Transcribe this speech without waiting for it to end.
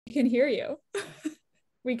can hear you.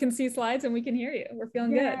 We can see slides and we can hear you. We're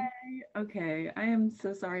feeling good. Okay, I am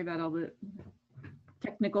so sorry about all the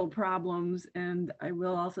technical problems, and I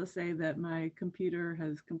will also say that my computer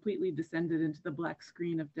has completely descended into the black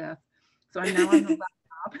screen of death. So I'm now on the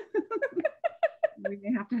laptop. We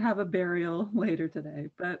may have to have a burial later today,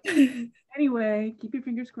 but anyway, keep your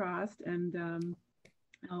fingers crossed. And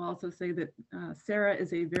I'll also say that Sarah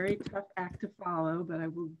is a very tough act to follow, but I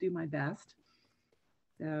will do my best.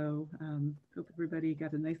 So hope everybody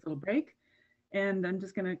got a nice little break. And I'm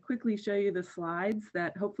just going to quickly show you the slides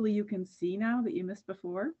that hopefully you can see now that you missed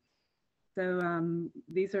before. So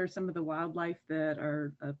these are some of the wildlife that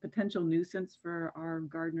are a potential nuisance for our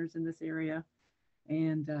gardeners in this area.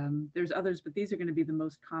 And there's others, but these are going to be the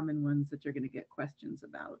most common ones that you're going to get questions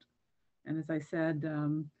about. And as I said,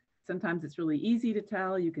 sometimes it's really easy to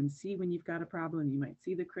tell. You can see when you've got a problem, you might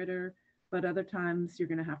see the critter, but other times you're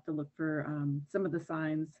going to have to look for some of the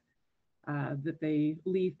signs that they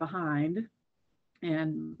leave behind.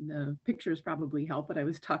 And the pictures probably help what I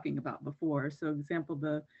was talking about before. So example,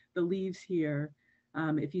 the leaves here,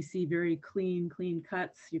 if you see very clean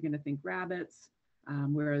cuts, you're going to think rabbits.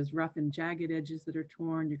 Whereas rough and jagged edges that are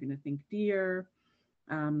torn, you're going to think deer.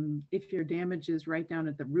 If your damage is right down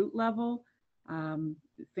at the root level,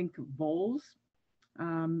 think voles.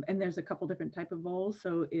 And there's a couple different type of voles.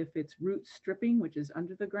 So if it's root stripping, which is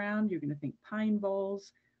under the ground, you're going to think pine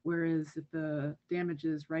voles. Whereas if the damage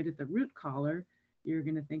is right at the root collar, you're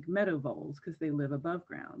going to think meadow voles because they live above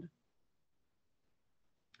ground.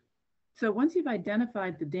 So once you've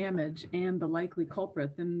identified the damage and the likely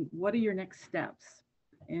culprit, then what are your next steps?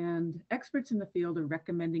 And experts in the field are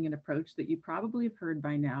recommending an approach that you probably have heard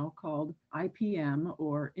by now called IPM,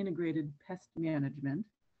 or Integrated Pest Management.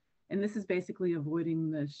 And this is basically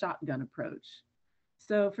avoiding the shotgun approach.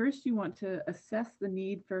 So first you want to assess the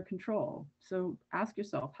need for control. So ask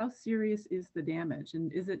yourself, how serious is the damage?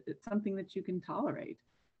 And is it something that you can tolerate?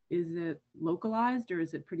 Is it localized or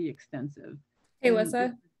is it pretty extensive? Hey,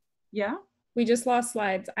 Lissa. Yeah? We just lost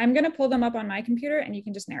slides. I'm going to pull them up on my computer and you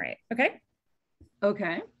can just narrate, okay?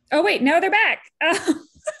 Okay. Oh, wait, no, they're back.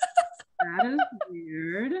 That is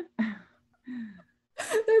weird.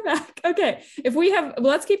 They're back. Okay.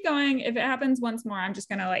 Let's keep going. If it happens once more, I'm just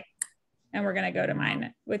going to and we're going to go to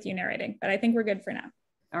mine with you narrating, but I think we're good for now.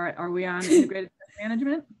 All right. Are we on integrated pest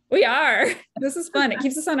management? We are. This is fun. It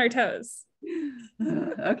keeps us on our toes.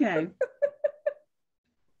 Okay.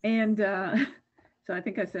 And so I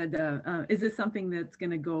think I said, is this something that's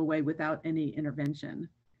going to go away without any intervention?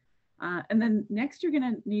 And then next, you're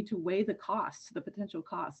going to need to weigh the costs, the potential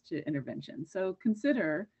costs to intervention. So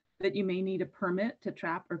consider that you may need a permit to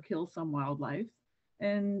trap or kill some wildlife.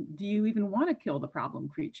 And do you even want to kill the problem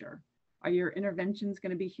creature? Are your interventions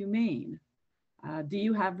going to be humane? Do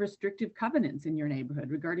you have restrictive covenants in your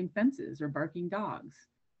neighborhood regarding fences or barking dogs?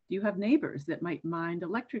 Do you have neighbors that might mind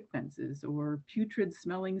electric fences or putrid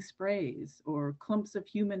smelling sprays or clumps of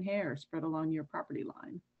human hair spread along your property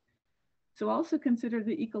line? So also consider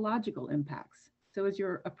the ecological impacts. So is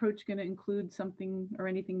your approach going to include something or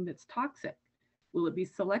anything that's toxic? Will it be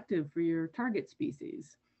selective for your target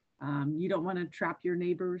species? You don't want to trap your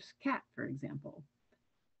neighbor's cat, for example.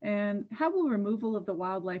 And how will removal of the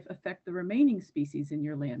wildlife affect the remaining species in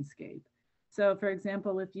your landscape? So for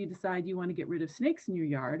example, if you decide you want to get rid of snakes in your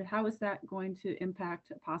yard, how is that going to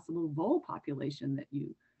impact a possible vole population that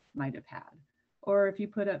you might have had? Or if you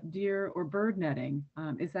put up deer or bird netting,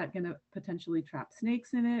 is that going to potentially trap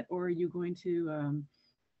snakes in it? Or are you going to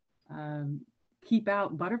keep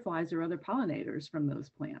out butterflies or other pollinators from those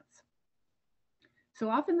plants? So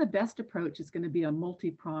often the best approach is going to be a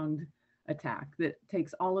multi-pronged attack that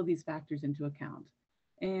takes all of these factors into account.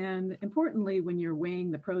 And importantly, when you're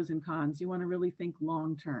weighing the pros and cons, you want to really think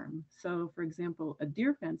long-term. So for example, a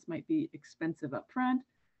deer fence might be expensive up front,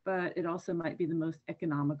 but it also might be the most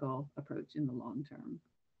economical approach in the long term.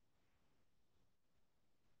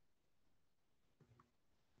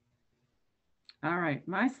 All right,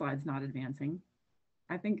 my slide's not advancing.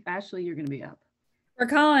 I think, Ashley, you're going to be up. We're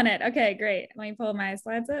calling it. Okay, great. Let me pull my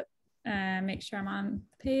slides up and make sure I'm on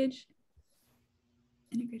the page.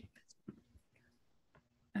 Integrated.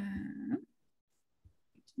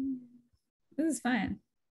 This is fun.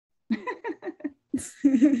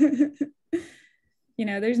 You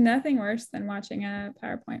know, there's nothing worse than watching a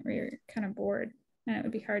PowerPoint where you're kind of bored, and it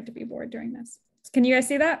would be hard to be bored during this. Can you guys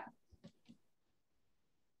see that?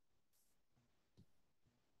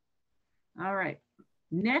 All right,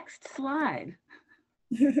 next slide.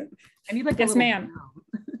 I need like yes, ma'am.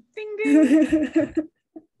 Ding ding.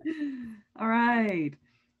 All right,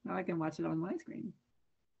 now I can watch it on my screen.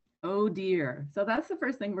 Oh dear. So that's the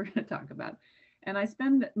first thing we're going to talk about. And I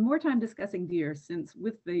spend more time discussing deer since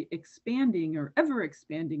with the expanding or ever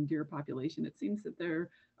expanding deer population, it seems that there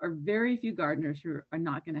are very few gardeners who are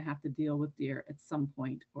not going to have to deal with deer at some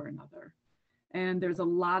point or another. And there's a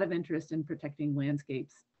lot of interest in protecting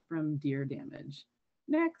landscapes from deer damage.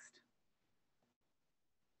 Next.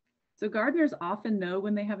 So gardeners often know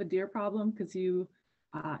when they have a deer problem because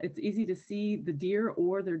it's easy to see the deer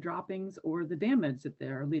or their droppings or the damage that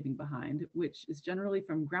they're leaving behind, which is generally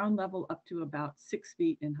from ground level up to about 6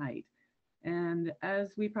 feet in height. And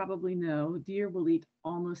as we probably know, deer will eat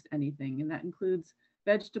almost anything, and that includes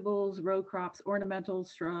vegetables, row crops,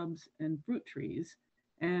 ornamentals, shrubs, and fruit trees.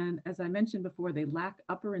 And as I mentioned before, they lack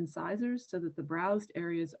upper incisors so that the browsed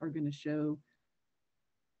areas are going to show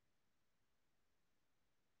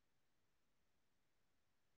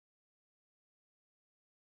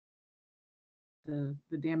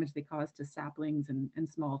the damage they cause to saplings and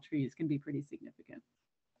small trees can be pretty significant.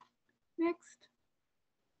 Next.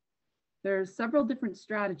 There's several different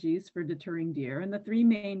strategies for deterring deer, and the 3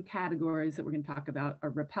 main categories that we're going to talk about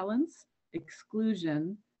are repellents,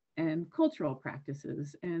 exclusion, and cultural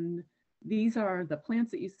practices. And these are the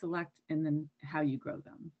plants that you select and then how you grow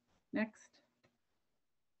them. Next.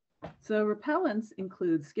 So repellents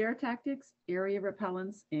include scare tactics, area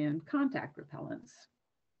repellents, and contact repellents.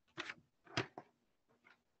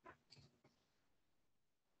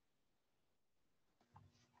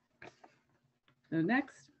 So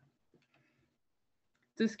next.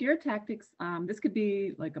 So scare tactics, this could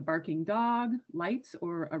be like a barking dog, lights,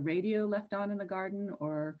 or a radio left on in the garden,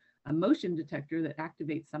 or a motion detector that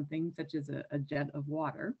activates something such as a jet of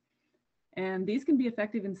water. And these can be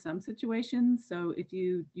effective in some situations. So if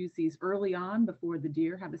you use these early on before the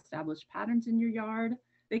deer have established patterns in your yard,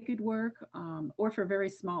 they could work, or for very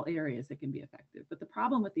small areas, it can be effective. But the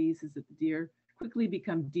problem with these is that the deer quickly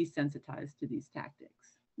become desensitized to these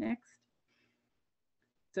tactics. Next.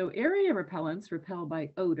 So area repellents repel by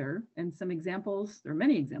odor, and some examples, there are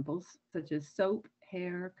many examples, such as soap,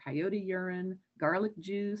 hair, coyote urine, garlic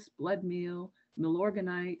juice, blood meal,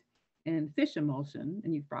 milorganite, and fish emulsion,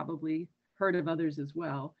 and you've probably heard of others as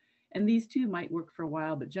well. And these too might work for a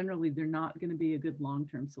while, but generally they're not going to be a good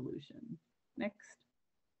long-term solution. Next.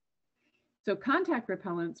 So contact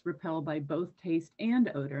repellents repel by both taste and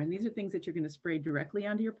odor, and these are things that you're going to spray directly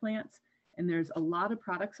onto your plants. And there's a lot of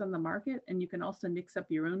products on the market, and you can also mix up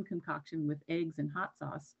your own concoction with eggs and hot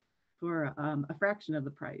sauce for a fraction of the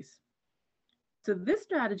price. So this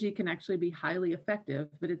strategy can actually be highly effective,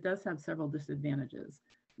 but it does have several disadvantages.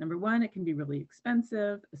 Number one, it can be really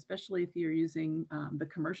expensive, especially if you're using the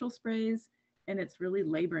commercial sprays, and it's really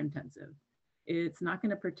labor intensive. It's not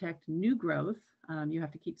going to protect new growth. You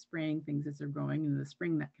have to keep spraying things as they're growing. In the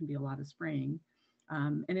spring, that can be a lot of spraying.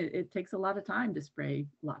 And it takes a lot of time to spray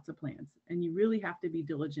lots of plants, and you really have to be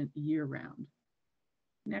diligent year round.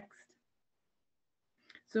 Next.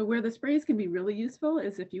 So where the sprays can be really useful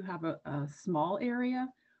is if you have a small area,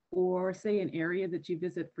 or say an area that you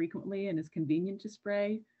visit frequently and is convenient to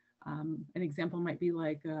spray. An example might be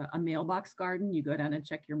like a mailbox garden. You go down and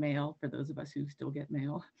check your mail, for those of us who still get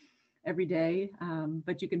mail every day,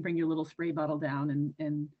 but you can bring your little spray bottle down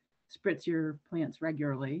and spritz your plants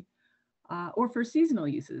regularly. Or for seasonal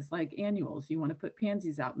uses like annuals, you want to put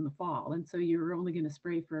pansies out in the fall, and so you're only going to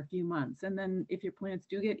spray for a few months. And then if your plants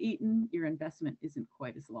do get eaten, your investment isn't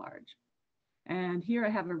quite as large. And here I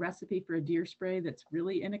have a recipe for a deer spray that's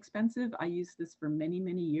really inexpensive. I used this for many,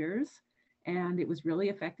 many years, and it was really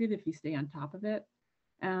effective if you stay on top of it.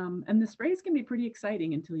 And the sprays can be pretty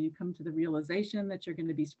exciting until you come to the realization that you're going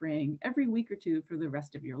to be spraying every week or two for the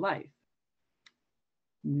rest of your life.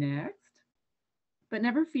 Next. But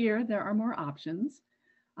never fear, there are more options.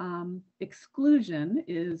 Exclusion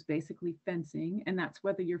is basically fencing, and that's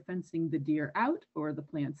whether you're fencing the deer out or the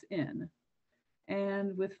plants in.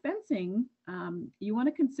 And with fencing, you want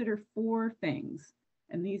to consider 4 things,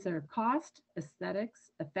 and these are cost,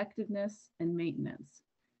 aesthetics, effectiveness, and maintenance.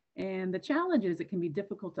 And the challenge is it can be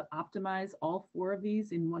difficult to optimize all 4 of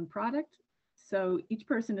these in one product. So each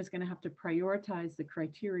person is going to have to prioritize the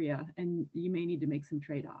criteria, and you may need to make some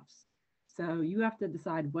trade-offs. So you have to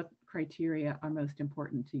decide what criteria are most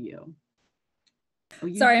important to you.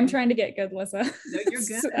 Sorry, I'm trying to get good, Lissa. No, you're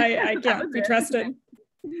good. I can't be trusted.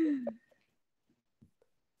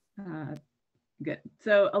 Good.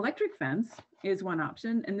 So electric fence is one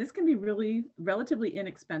option, and this can be really relatively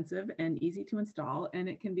inexpensive and easy to install, and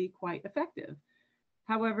it can be quite effective.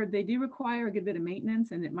 However, they do require a good bit of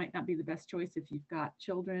maintenance, and it might not be the best choice if you've got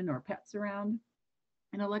children or pets around.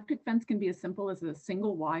 An electric fence can be as simple as a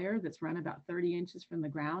single wire that's run about 30 inches from the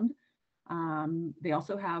ground. They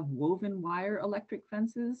also have woven wire electric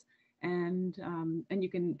fences, And you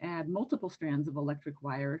can add multiple strands of electric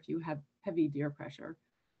wire if you have heavy deer pressure.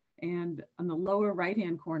 And on the lower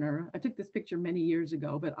right-hand corner, I took this picture many years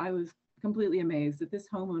ago, but I was completely amazed that this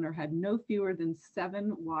homeowner had no fewer than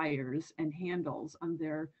 7 wires and handles on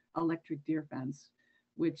their electric deer fence,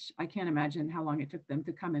 which I can't imagine how long it took them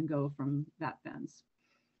to come and go from that fence.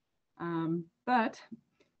 But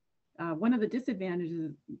one of the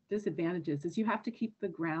disadvantages is you have to keep the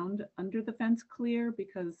ground under the fence clear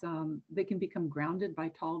because they can become grounded by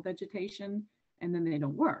tall vegetation and then they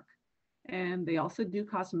don't work. And they also do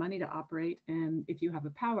cost money to operate. And if you have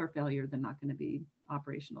a power failure, they're not going to be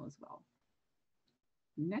operational as well.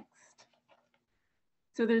 Next.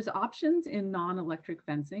 So there's options in non-electric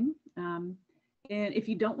fencing. And if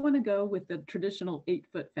you don't want to go with the traditional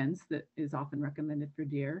 8-foot fence that is often recommended for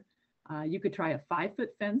deer, you could try a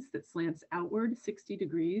 5-foot fence that slants outward 60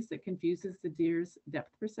 degrees that confuses the deer's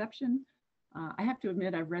depth perception. I have to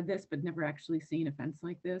admit, I've read this, but never actually seen a fence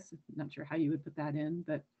like this. I'm not sure how you would put that in,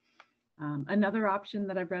 but another option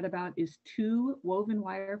that I've read about is 2 woven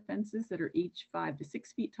wire fences that are each 5 to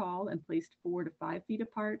 6 feet tall and placed 4 to 5 feet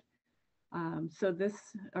apart. So this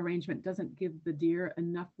arrangement doesn't give the deer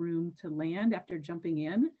enough room to land after jumping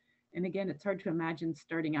in. And again, it's hard to imagine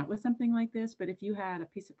starting out with something like this, but if you had a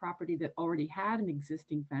piece of property that already had an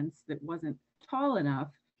existing fence that wasn't tall enough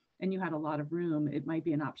and you had a lot of room, it might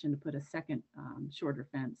be an option to put a second shorter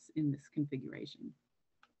fence in this configuration.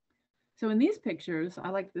 So in these pictures, I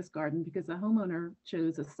like this garden because the homeowner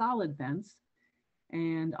chose a solid fence.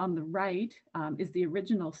 And on the right is the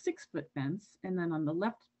original 6-foot fence. And then on the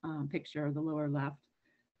left picture, the lower left,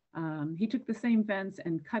 he took the same fence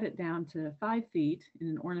and cut it down to 5 feet in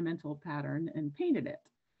an ornamental pattern and painted it.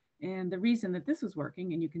 And the reason that this was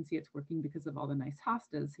working, and you can see it's working because of all the nice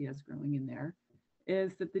hostas he has growing in there,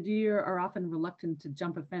 is that the deer are often reluctant to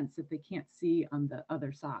jump a fence if they can't see on the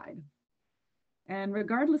other side. And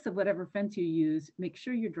regardless of whatever fence you use, make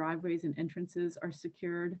sure your driveways and entrances are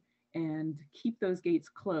secured and keep those gates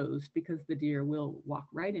closed because the deer will walk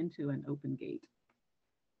right into an open gate.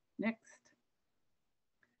 Next.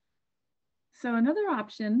 So another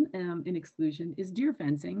option in exclusion is deer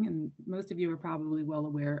fencing, and most of you are probably well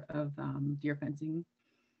aware of deer fencing.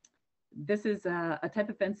 This is a type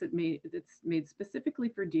of fence that's made specifically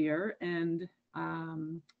for deer, and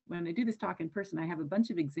when I do this talk in person, I have a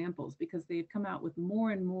bunch of examples because they've come out with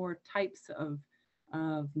more and more types of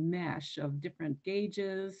mesh of different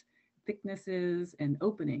gauges, thicknesses, and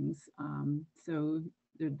openings. So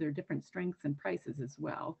there are different strengths and prices as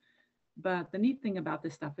well. But the neat thing about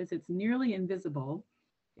this stuff is it's nearly invisible.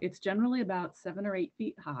 It's generally about 7 or 8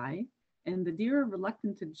 feet high, and the deer are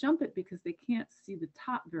reluctant to jump it because they can't see the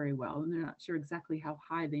top very well, and they're not sure exactly how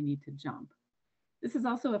high they need to jump. This is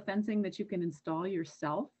also a fencing that you can install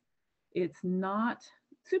yourself. It's not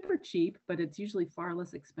super cheap, but it's usually far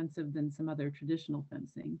less expensive than some other traditional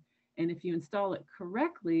fencing. And if you install it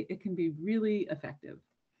correctly, it can be really effective.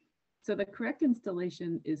 So the correct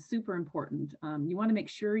installation is super important. You want to make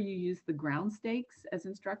sure you use the ground stakes as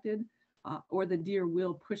instructed, or the deer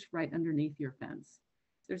will push right underneath your fence.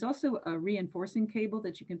 There's also a reinforcing cable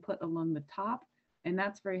that you can put along the top, and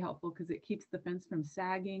that's very helpful because it keeps the fence from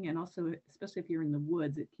sagging, and also, especially if you're in the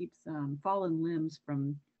woods, it keeps fallen limbs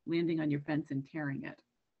from landing on your fence and tearing it.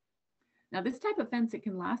 Now, this type of fence, it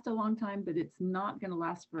can last a long time, but it's not going to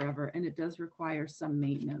last forever, and it does require some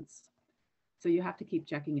maintenance. So you have to keep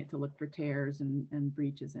checking it to look for tears and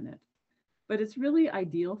breaches in it. But it's really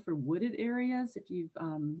ideal for wooded areas. If you've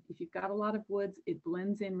got a lot of woods, it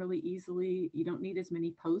blends in really easily. You don't need as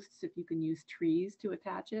many posts if you can use trees to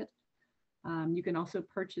attach it. You can also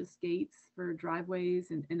purchase gates for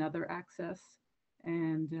driveways and other access.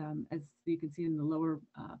 And as you can see in the lower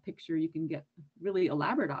picture, you can get really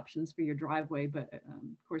elaborate options for your driveway, but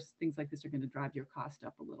of course, things like this are going to drive your cost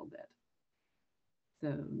up a little bit.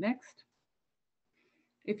 So next.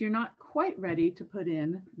 If you're not quite ready to put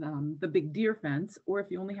in the big deer fence, or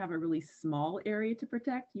if you only have a really small area to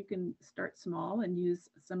protect, you can start small and use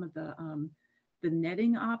some of the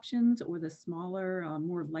netting options or the smaller,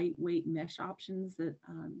 more lightweight mesh options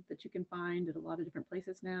that you can find at a lot of different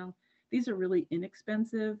places now. These are really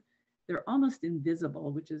inexpensive. They're almost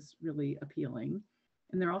invisible, which is really appealing.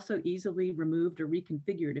 And they're also easily removed or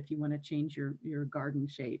reconfigured if you want to change your garden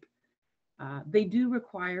shape. They do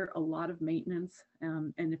require a lot of maintenance,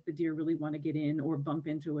 and if the deer really want to get in or bump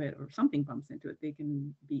into it or something bumps into it, they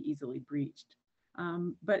can be easily breached.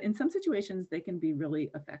 But in some situations, they can be really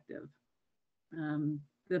effective.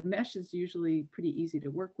 The mesh is usually pretty easy to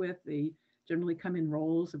work with. They generally come in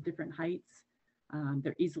rolls of different heights.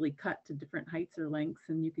 They're easily cut to different heights or lengths,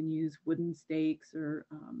 and you can use wooden stakes or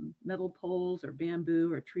metal poles or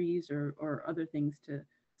bamboo or trees or other things to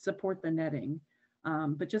support the netting.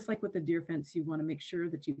 But just like with the deer fence, you want to make sure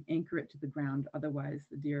that you anchor it to the ground. Otherwise,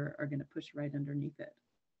 the deer are going to push right underneath it.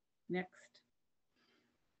 Next.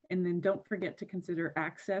 And then don't forget to consider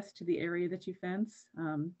access to the area that you fence.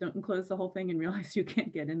 Don't enclose the whole thing and realize you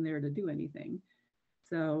can't get in there to do anything.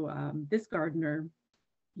 So this gardener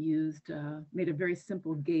made a very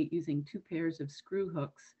simple gate using 2 pairs of screw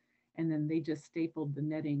hooks, and then they just stapled the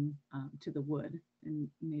netting to the wood and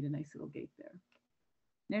made a nice little gate there.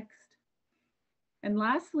 Next. And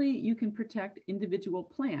lastly, you can protect individual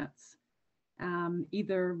plants,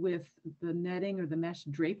 either with the netting or the mesh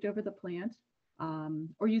draped over the plant,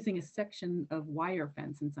 or using a section of wire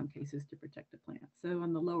fence in some cases to protect the plant. So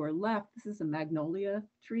on the lower left, this is a magnolia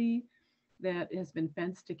tree that has been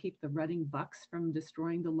fenced to keep the rutting bucks from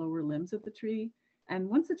destroying the lower limbs of the tree. And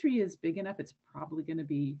once the tree is big enough, it's probably going to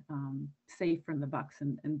be safe from the bucks,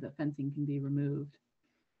 and the fencing can be removed.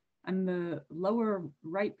 On the lower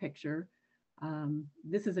right picture,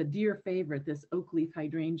 this is a deer favorite, this oak leaf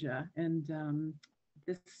hydrangea. And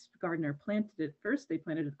this gardener planted it first. They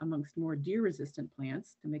planted it amongst more deer resistant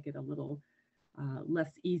plants to make it a little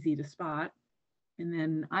less easy to spot. And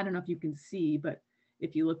then I don't know if you can see, but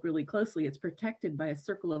if you look really closely, it's protected by a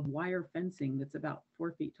circle of wire fencing that's about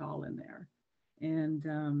 4 feet tall in there. And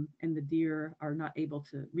the deer are not able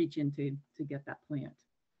to reach in to get that plant.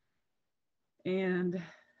 And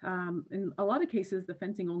in a lot of cases, the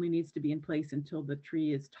fencing only needs to be in place until the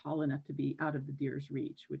tree is tall enough to be out of the deer's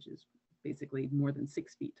reach, which is basically more than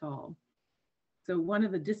 6 feet tall. So one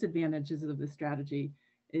of the disadvantages of this strategy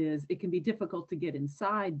is it can be difficult to get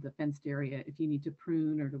inside the fenced area if you need to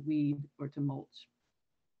prune or to weed or to mulch.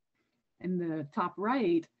 In the top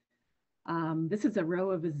right, this is a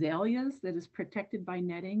row of azaleas that is protected by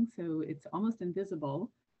netting, so it's almost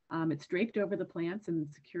invisible. It's draped over the plants and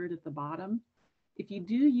secured at the bottom. If you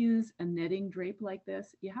do use a netting drape like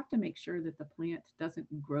this, you have to make sure that the plant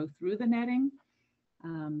doesn't grow through the netting.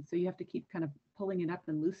 So you have to keep kind of pulling it up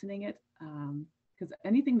and loosening it, because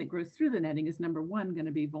anything that grows through the netting is, number one, going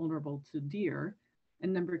to be vulnerable to deer.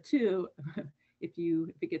 And number two, if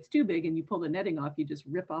it gets too big and you pull the netting off, you just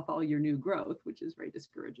rip off all your new growth, which is very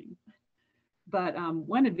discouraging. But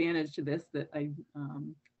one advantage to this that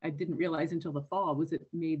I didn't realize until the fall was it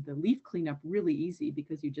made the leaf cleanup really easy,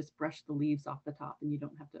 because you just brush the leaves off the top and you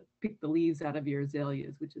don't have to pick the leaves out of your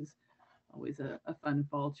azaleas, which is always a fun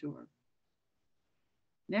fall chore.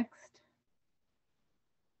 Next.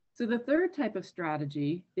 So the third type of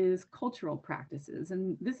strategy is cultural practices.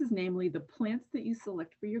 And this is namely the plants that you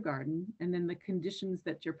select for your garden and then the conditions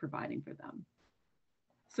that you're providing for them.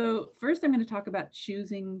 So first I'm going to talk about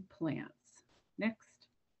choosing plants. Next.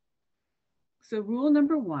 So rule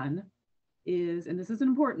number 1 is, and this is an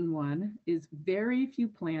important one, is very few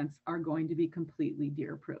plants are going to be completely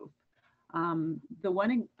deer proof. The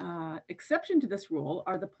one exception to this rule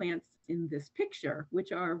are the plants in this picture,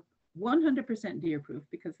 which are 100% deer proof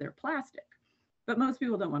because they're plastic, but most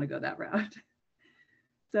people don't want to go that route.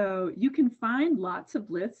 So you can find lots of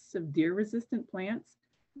lists of deer resistant plants,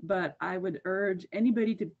 but I would urge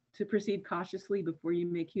anybody to proceed cautiously before you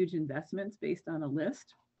make huge investments based on a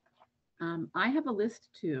list. I have a list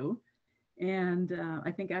too, and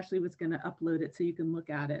I think Ashley was going to upload it so you can look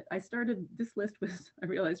at it. I started, this list was, I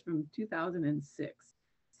realized, from 2006.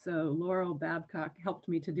 So Laurel Babcock helped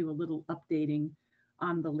me to do a little updating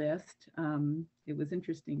on the list. It was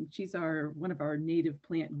interesting. She's one of our native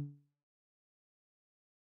plant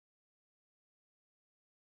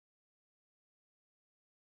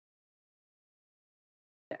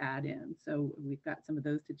to add in. So we've got some of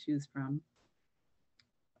those to choose from.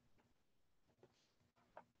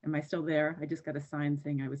 Am I still there? I just got a sign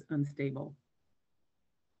saying I was unstable.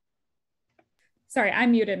 Sorry,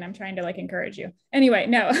 I'm muted and I'm trying to encourage you. Anyway,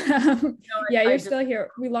 no. Yeah, you're still here.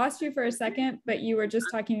 We lost you for a second, but you were just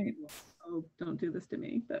talking. Oh, don't do this to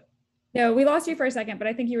me. But no, we lost you for a second, but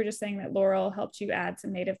I think you were just saying that Laurel helped you add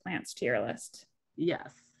some native plants to your list.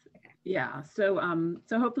 Yes. Okay. Yeah. So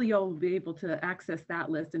so hopefully you'll be able to access that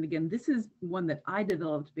list. And again, this is one that I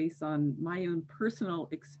developed based on my own personal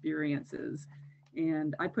experiences.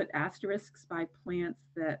 And I put asterisks by plants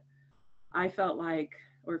that I felt like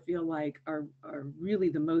or feel like are really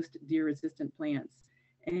the most deer resistant plants.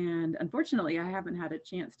 And unfortunately, I haven't had a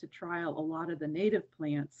chance to trial a lot of the native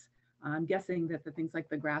plants. I'm guessing that the things like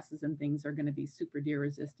the grasses and things are going to be super deer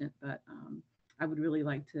resistant, but I would really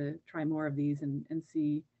like to try more of these and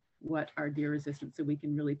see what are deer resistant so we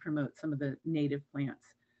can really promote some of the native plants.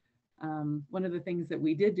 One of the things that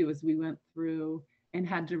we did do is we went through and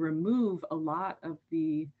had to remove a lot of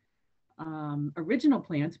the original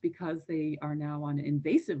plants because they are now on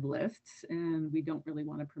invasive lists, and we don't really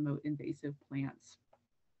want to promote invasive plants.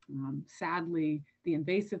 Sadly, the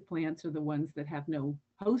invasive plants are the ones that have no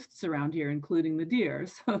hosts around here, including the deer.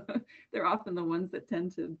 So they're often the ones that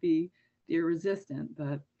tend to be deer resistant,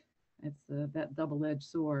 but it's that double-edged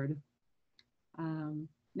sword.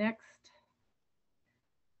 Next,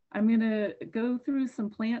 I'm going to go through some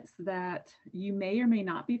plants that you may or may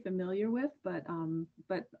not be familiar with, but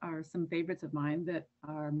are some favorites of mine that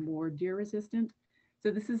are more deer resistant. So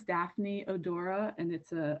this is Daphne odora, and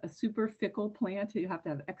it's a super fickle plant. You have to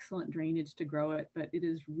have excellent drainage to grow it, but it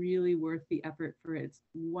is really worth the effort for its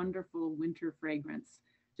wonderful winter fragrance.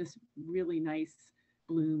 Just really nice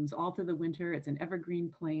blooms all through the winter. It's an evergreen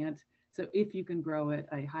plant. So if you can grow it,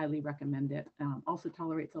 I highly recommend it. Also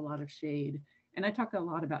tolerates a lot of shade. And I talk a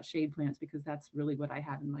lot about shade plants because that's really what I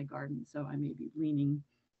have in my garden. So I may be leaning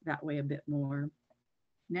that way a bit more.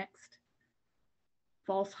 Next,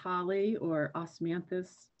 false holly or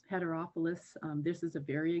Osmanthus heterophilus. This is a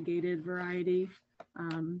variegated variety,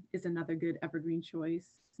 is another good evergreen choice.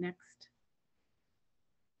 Next,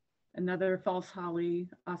 another false holly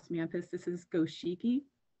Osmanthus. This is Goshiki,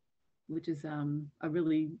 which is a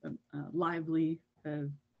really lively,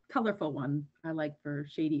 colorful one I like for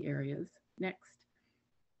shady areas. Next,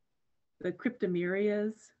 the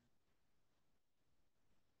cryptomerias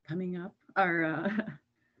coming up are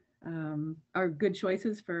good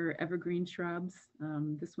choices for evergreen shrubs.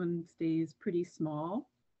 This one stays pretty small.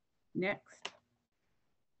 Next,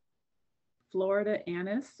 Florida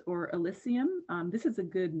anise or Elysium. This is a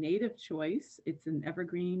good native choice. It's an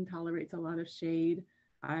evergreen, tolerates a lot of shade.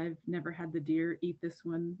 I've never had the deer eat this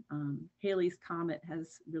one. Haley's Comet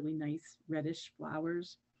has really nice reddish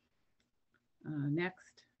flowers.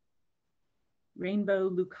 Next,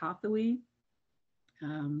 Rainbow Leucothoe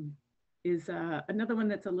is another one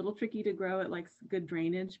that's a little tricky to grow. It likes good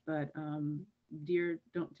drainage, but deer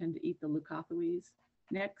don't tend to eat the leucothoes.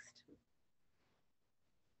 Next,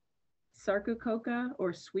 Sarcococa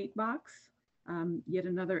or Sweetbox, yet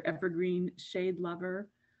another evergreen shade lover.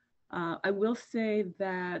 I will say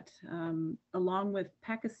that along with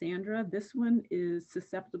Pachysandra, this one is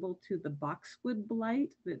susceptible to the boxwood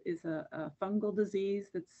blight. That is a fungal disease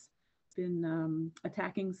that's been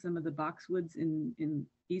attacking some of the boxwoods in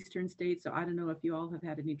eastern states. So I don't know if you all have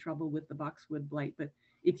had any trouble with the boxwood blight, but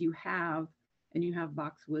if you have, and you have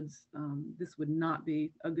boxwoods, this would not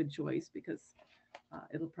be a good choice because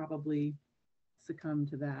it'll probably succumb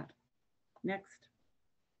to that. Next,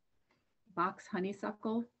 box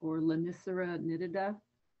honeysuckle or Lonicera nitida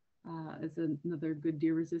is another good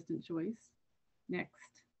deer resistant choice.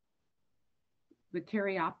 Next, the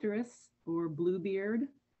Caryopteris or bluebeard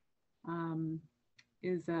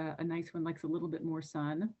is a nice one, likes a little bit more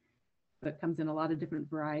sun, but comes in a lot of different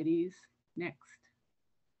varieties. Next,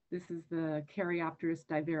 this is the Caryopteris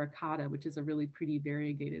divaricata, which is a really pretty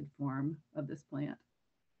variegated form of this plant.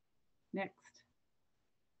 Next,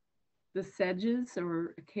 the sedges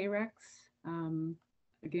or carex.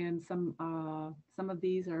 Again, some of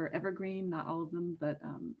these are evergreen, not all of them, but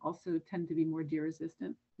also tend to be more deer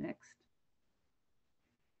resistant. Next,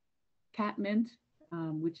 catmint,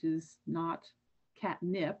 which is not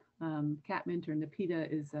catnip. Catmint or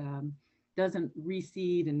Nepeta is doesn't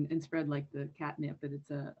reseed and spread like the catnip, but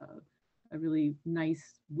it's a really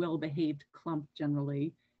nice, well-behaved clump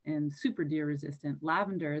generally, and super deer resistant.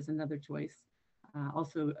 Lavender is another choice.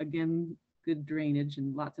 Also, again, good drainage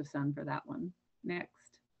and lots of sun for that one.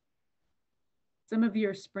 Next, some of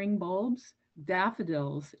your spring bulbs,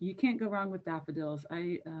 daffodils. You can't go wrong with daffodils.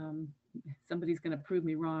 Somebody's going to prove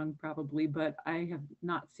me wrong probably, but I have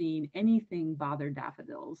not seen anything bother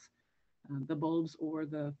daffodils, the bulbs or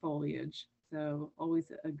the foliage. So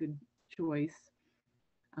always a good choice.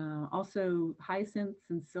 Also hyacinths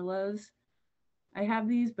and scillas. I have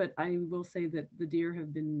these, but I will say that the deer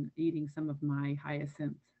have been eating some of my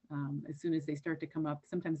hyacinths. As soon as they start to come up,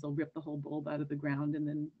 sometimes they'll rip the whole bulb out of the ground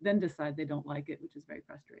and then decide they don't like it, which is very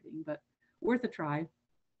frustrating, but worth a try.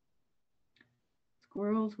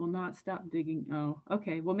 Squirrels will not stop digging. Oh,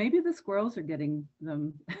 okay. Well, maybe the squirrels are getting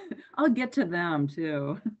them. I'll get to them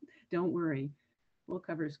too. Don't worry. We'll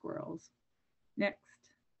cover squirrels. Next,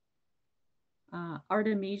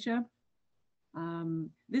 Artemisia.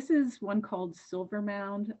 This is one called Silver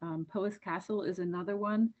Mound. Poas Castle is another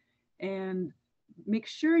one. And make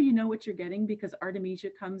sure you know what you're getting because Artemisia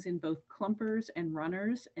comes in both clumpers and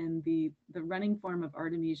runners. And the running form of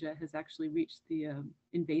Artemisia has actually reached the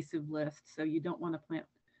invasive list. So you don't want to plant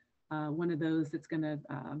one of those that's going to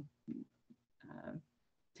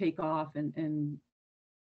take off and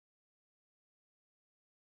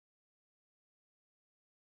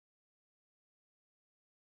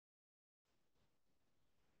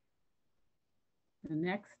The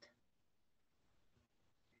next.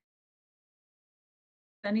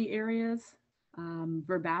 Sunny areas,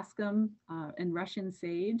 verbascum and Russian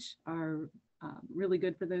sage are really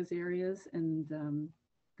good for those areas and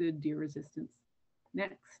good deer resistance.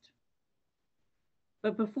 Next.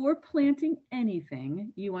 But before planting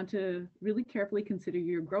anything, you want to really carefully consider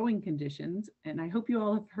your growing conditions. And I hope you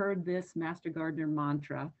all have heard this Master Gardener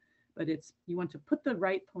mantra, but it's you want to put the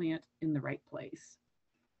right plant in the right place.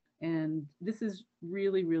 And this is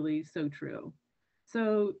really, really so true.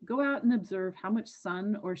 So go out and observe how much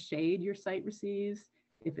sun or shade your site receives.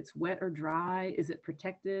 If it's wet or dry, is it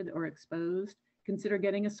protected or exposed? Consider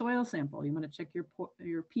getting a soil sample. You want to check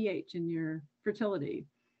your pH and your fertility,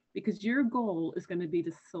 because your goal is going to be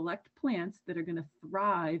to select plants that are going to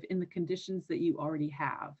thrive in the conditions that you already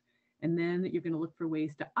have. And then you're going to look for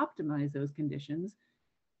ways to optimize those conditions,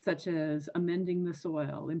 such as amending the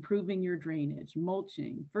soil, improving your drainage,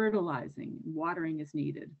 mulching, fertilizing, watering as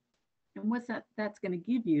needed. And what that's going to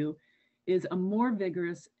give you is a more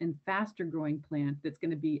vigorous and faster growing plant that's going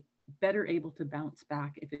to be better able to bounce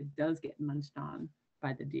back if it does get munched on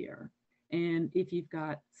by the deer. And if you've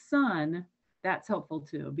got sun, that's helpful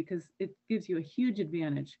too, because it gives you a huge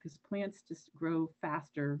advantage because plants just grow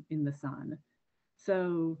faster in the sun.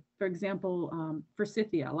 So for example,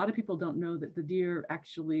 forsythia, a lot of people don't know that the deer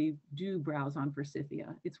actually do browse on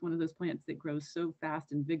forsythia. It's one of those plants that grows so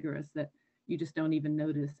fast and vigorous that you just don't even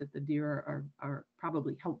notice that the deer are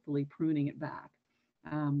probably helpfully pruning it back.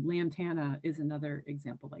 Lantana is another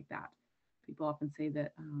example like that. People often say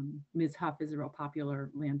that Ms. Huff is a real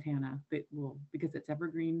popular lantana that will, because it's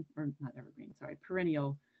evergreen, or not evergreen, sorry,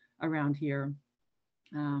 perennial around here.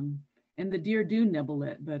 And the deer do nibble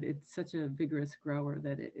it, but it's such a vigorous grower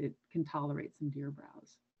that it can tolerate some deer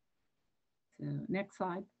browse. So next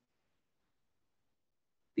slide.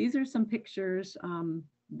 These are some pictures.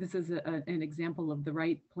 This is an example of the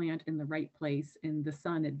right plant in the right place in the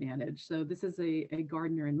sun advantage. So this is a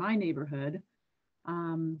gardener in my neighborhood,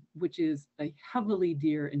 which is a heavily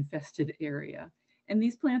deer infested area. And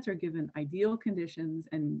these plants are given ideal conditions,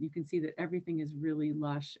 and you can see that everything is really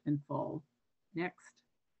lush and full. Next.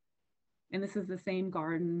 And this is the same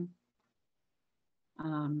garden,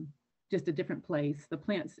 just a different place. The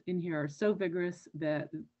plants in here are so vigorous that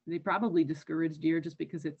they probably discourage deer just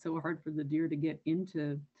because it's so hard for the deer to get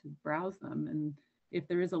into to browse them. And if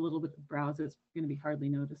there is a little bit of browse, it's going to be hardly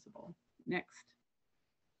noticeable. Next.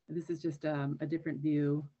 This is just a different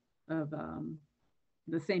view of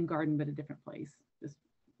the same garden, but a different place. Just,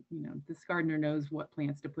 you know, this gardener knows what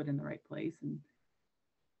plants to put in the right place. And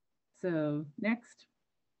so next.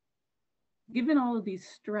 Given all of these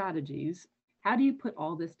strategies, how do you put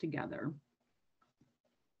all this together?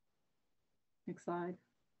 Next slide.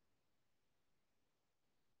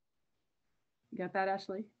 You got that,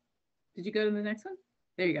 Ashley? Did you go to the next one?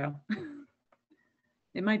 There you go.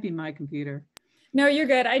 It might be my computer. No, you're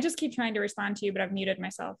good. I just keep trying to respond to you, but I've muted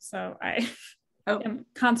myself. So I am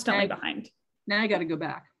constantly behind. Now I got to go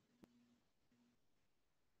back.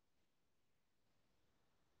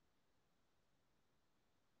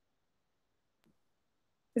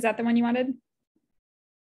 Is that the one you wanted?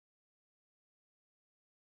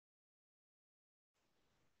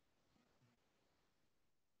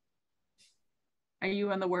 Are you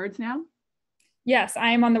on the words now? Yes,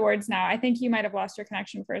 I am on the words now. I think you might have lost your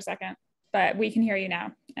connection for a second, but we can hear you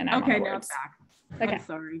now. And I'm okay, on the now words. it's back. Okay. I'm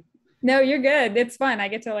sorry. No, you're good. It's fun. I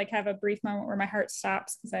get to like have a brief moment where my heart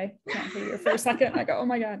stops because I can't hear you for a second. I go, oh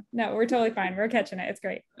my God. No, we're totally fine. We're catching it. It's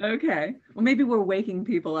great. Okay. Well, maybe we're waking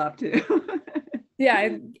people up too. Yeah,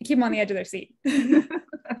 keep them on the edge of their seat.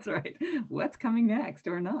 That's right. What's coming next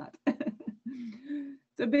or not?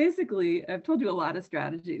 So basically, I've told you a lot of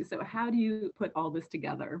strategies. So how do you put all this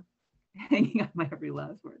together? Hanging on my every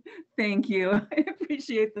last word. Thank you. I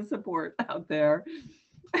appreciate the support out there.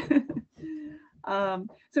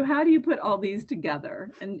 So how do you put all these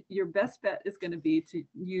together? And your best bet is going to be to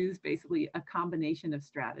use basically a combination of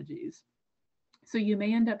strategies. So you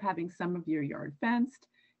may end up having some of your yard fenced.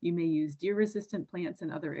 You may use deer resistant plants in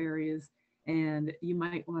other areas, and you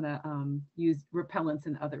might want to use repellents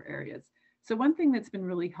in other areas. So one thing that's been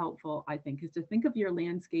really helpful, I think, is to think of your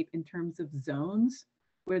landscape in terms of zones,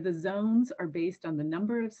 where the zones are based on the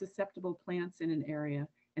number of susceptible plants in an area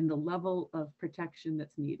and the level of protection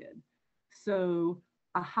that's needed. So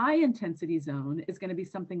a high intensity zone is going to be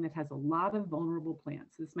something that has a lot of vulnerable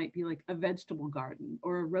plants. This might be like a vegetable garden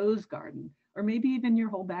or a rose garden, or maybe even your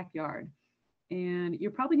whole backyard. And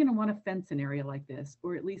you're probably going to want to fence an area like this,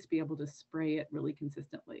 or at least be able to spray it really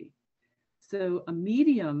consistently. So a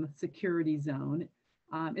medium security zone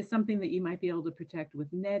is something that you might be able to protect with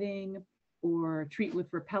netting, or treat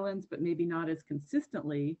with repellents, but maybe not as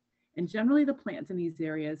consistently. And generally the plants in these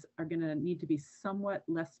areas are going to need to be somewhat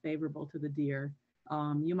less favorable to the deer.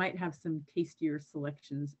 You might have some tastier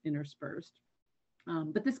selections interspersed.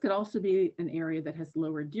 But this could also be an area that has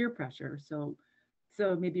lower deer pressure. So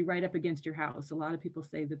maybe right up against your house. A lot of people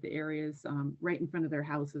say that the areas right in front of their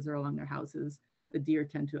houses or along their houses, the deer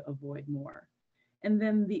tend to avoid more. And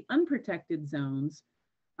then the unprotected zones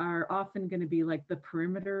are often going to be like the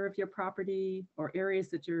perimeter of your property or areas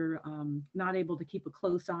that you're not able to keep a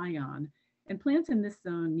close eye on. And plants in this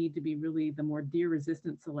zone need to be really the more deer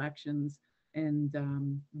resistant selections and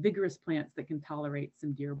vigorous plants that can tolerate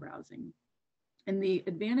some deer browsing. And the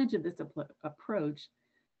advantage of this approach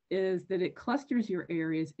is that it clusters your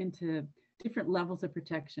areas into different levels of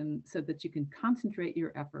protection so that you can concentrate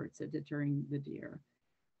your efforts at deterring the deer.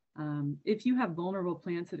 If you have vulnerable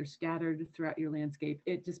plants that are scattered throughout your landscape,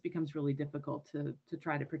 it just becomes really difficult to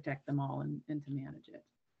try to protect them all and to manage it.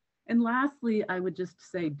 And lastly, I would just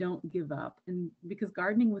say don't give up. And because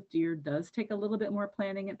gardening with deer does take a little bit more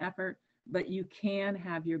planning and effort, but you can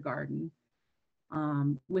have your garden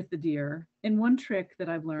with the deer. And one trick that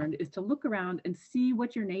I've learned is to look around and see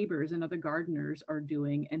what your neighbors and other gardeners are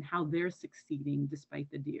doing and how they're succeeding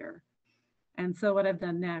despite the deer. And so what I've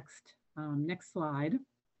done next, next slide,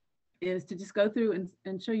 is to just go through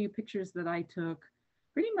and show you pictures that I took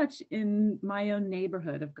pretty much in my own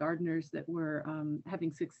neighborhood of gardeners that were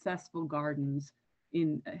having successful gardens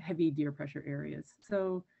in heavy deer pressure areas.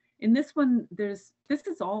 So in this one, this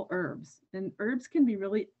is all herbs, and herbs can be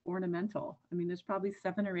really ornamental. I mean, there's probably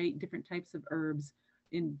 7 or 8 different types of herbs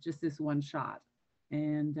in just this one shot,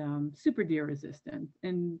 and super deer resistant.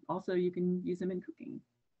 And also you can use them in cooking.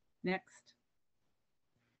 Next.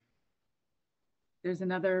 There's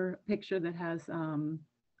another picture that has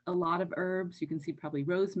a lot of herbs. You can see probably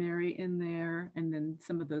rosemary in there, and then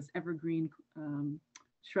some of those evergreen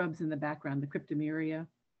shrubs in the background, the cryptomeria.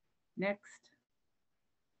 Next.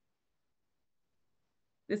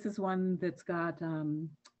 This is one that's got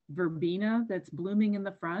verbena that's blooming in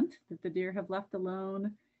the front that the deer have left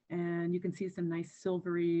alone. And you can see some nice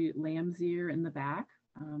silvery lamb's ear in the back.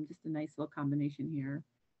 Just a nice little combination here.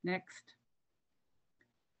 Next.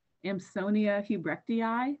 Amsonia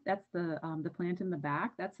hubrectii, that's the plant in the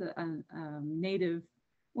back. That's a native,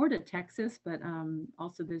 or to Texas, but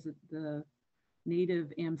also there's the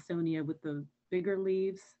native Amsonia with the bigger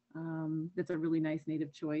leaves. That's a really nice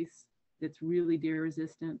native choice. That's really deer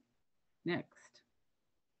resistant. Next.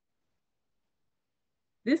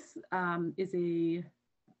 This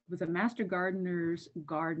was a master gardener's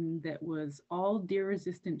garden that was all deer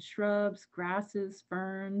resistant shrubs, grasses,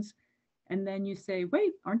 ferns. And then you say,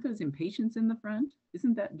 wait, aren't those impatiens in the front?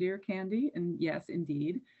 Isn't that deer candy? And yes,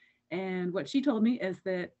 indeed. And what she told me is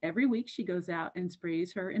that every week she goes out and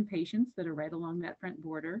sprays her impatiens that are right along that front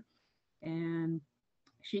border. And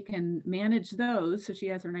she can manage those. So she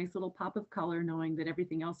has her nice little pop of color, knowing that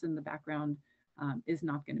everything else in the background is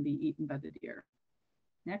not going to be eaten by the deer.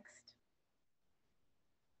 Next.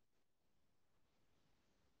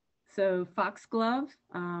 So foxglove,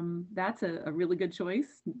 that's a really good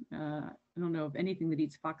choice. I don't know of anything that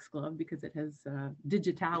eats foxglove because it has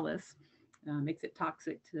digitalis, makes it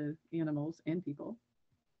toxic to animals and people.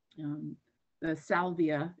 The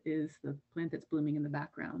salvia is the plant that's blooming in the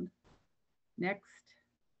background. Next.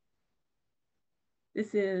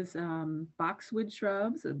 This is boxwood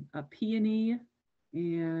shrubs, a peony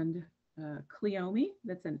and cleome.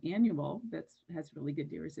 That's an annual that has really good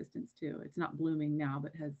deer resistance too. It's not blooming now,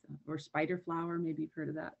 but has, or spider flower, maybe you've heard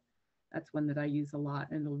of that. That's one that I use a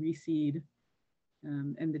lot, and it'll reseed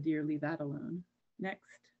and the deer leave that alone. Next.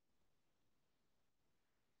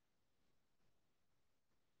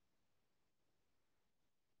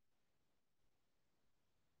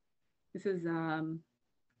 This is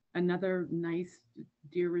another nice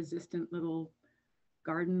deer resistant little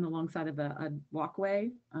garden alongside of a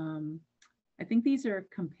walkway. I think these are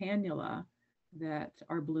campanula that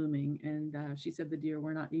are blooming, and she said the deer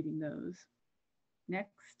were not eating those.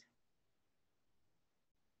 Next.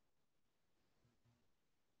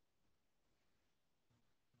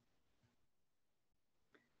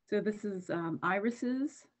 So this is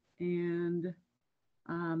irises, and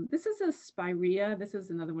this is a spirea. This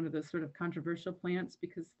is another one of those sort of controversial plants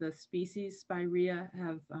because the species spirea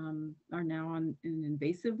are now on an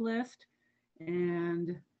invasive list,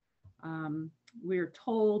 and we're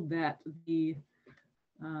told that the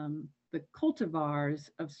cultivars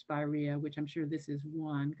of spirea, which I'm sure this is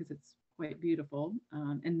one because it's quite beautiful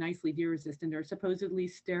and nicely deer resistant, are supposedly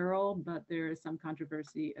sterile, but there is some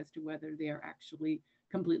controversy as to whether they are actually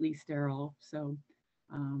completely sterile. So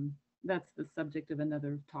that's the subject of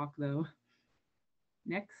another talk though.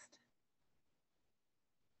 Next.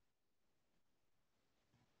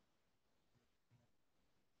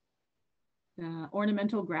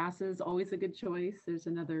 Ornamental grasses, always a good choice. There's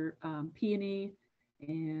another peony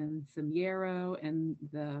and some yarrow, and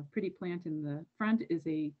the pretty plant in the front is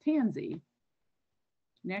a tansy.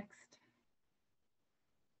 Next.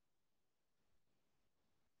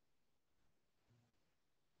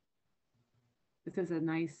 This is a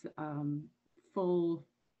nice full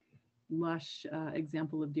lush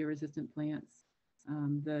example of deer-resistant plants.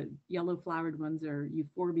 The yellow flowered ones are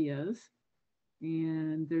euphorbias.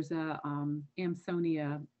 And there's a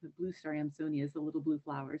Amsonia, the blue star Amsonia is the little blue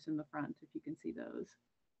flowers in the front, if you can see those.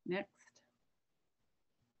 Next.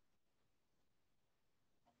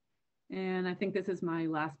 And I think this is my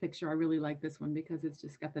last picture. I really like this one because it's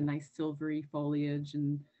just got the nice silvery foliage.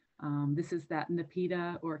 And this is that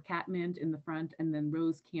Nepeta or catmint in the front, and then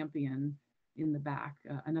rose campion in the back,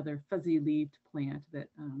 another fuzzy leaved plant that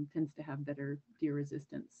tends to have better deer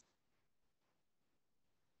resistance.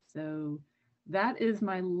 So that is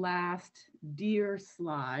my last deer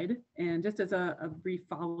slide. And just as a brief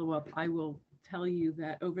follow-up, I will tell you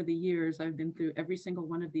that over the years, I've been through every single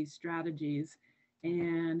one of these strategies,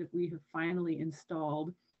 and we have finally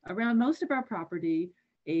installed around most of our property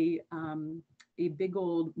a big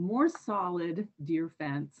old, more solid deer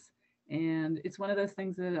fence. And it's one of those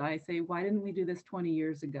things that I say, why didn't we do this 20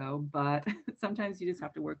 years ago? But sometimes you just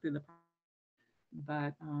have to work through the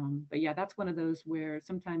but yeah, that's one of those where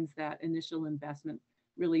sometimes that initial investment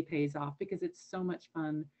really pays off because it's so much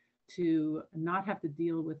fun to not have to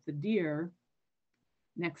deal with the deer.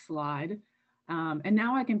 Next slide. And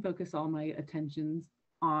now I can focus all my attentions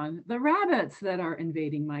on the rabbits that are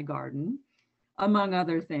invading my garden, among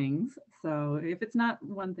other things. So if it's not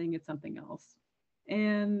one thing, it's something else.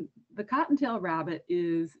 And the cottontail rabbit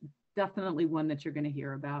is definitely one that you're going to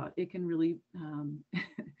hear about. It can really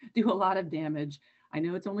do a lot of damage. I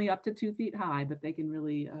know it's only up to 2 feet high, but they can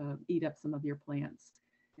really eat up some of your plants.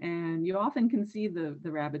 And you often can see the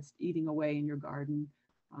rabbits eating away in your garden.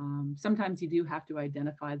 Sometimes you do have to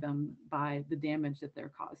identify them by the damage that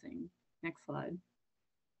they're causing. Next slide.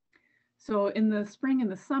 So in the spring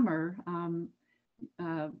and the summer,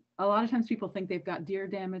 a lot of times people think they've got deer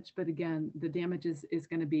damage, but again, the damage is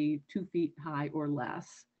going to be 2 feet high or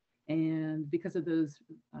less. And because of those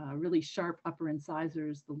really sharp upper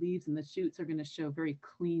incisors, the leaves and the shoots are going to show very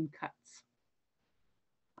clean cuts.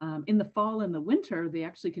 In the fall and the winter, they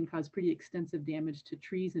actually can cause pretty extensive damage to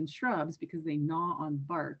trees and shrubs because they gnaw on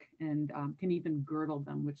bark and can even girdle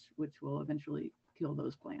them, which will eventually kill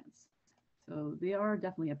those plants. So they are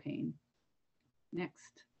definitely a pain.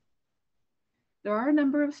 Next. There are a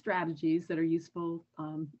number of strategies that are useful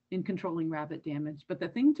in controlling rabbit damage, but the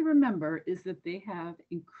thing to remember is that they have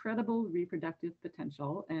incredible reproductive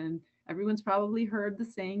potential, and everyone's probably heard the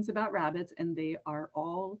sayings about rabbits, and they are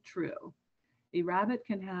all true. A rabbit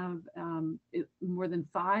can have more than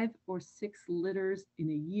 5 or 6 litters in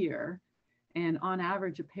a year, and on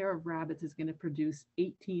average, a pair of rabbits is going to produce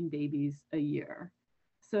 18 babies a year.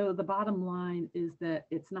 So the bottom line is that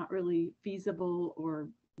it's not really feasible or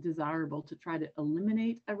desirable to try to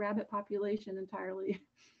eliminate a rabbit population entirely.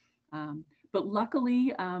 But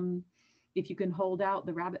luckily, if you can hold out,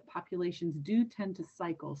 the rabbit populations do tend to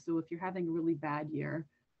cycle. So if you're having a really bad year,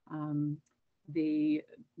 they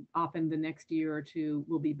often the next year or two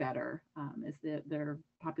will be better as their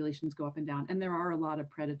populations go up and down. And there are a lot of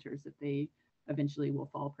predators that they eventually will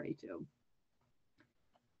fall prey to.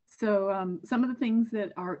 So some of the things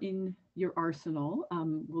that are in your arsenal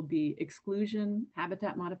will be exclusion,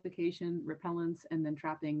 habitat modification, repellents, and then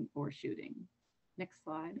trapping or shooting. Next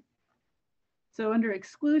slide. So under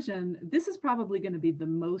exclusion, this is probably going to be the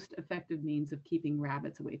most effective means of keeping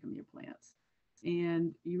rabbits away from your plants.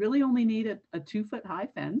 And you really only need a 2-foot high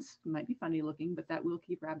fence. It might be funny looking, but that will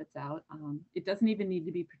keep rabbits out. It doesn't even need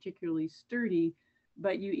to be particularly sturdy,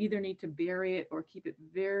 but you either need to bury it or keep it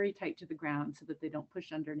very tight to the ground so that they don't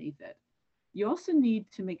push underneath it. You also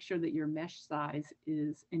need to make sure that your mesh size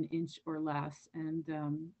is 1 inch or less. And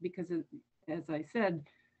because as I said,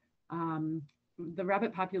 the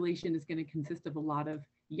rabbit population is going to consist of a lot of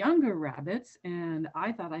younger rabbits. And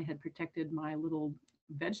I thought I had protected my little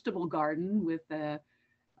vegetable garden with a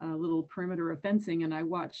little perimeter of fencing. And I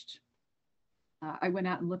went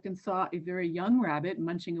out and looked and saw a very young rabbit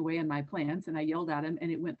munching away on my plants, and I yelled at him,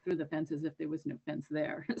 and it went through the fence as if there was no fence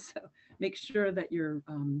there. So make sure that your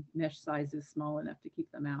mesh size is small enough to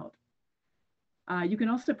keep them out. You can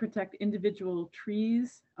also protect individual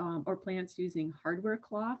trees or plants using hardware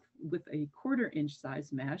cloth with a 1/4 inch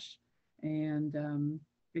size mesh. And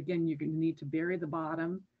again, you're going to need to bury the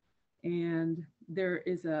bottom. And there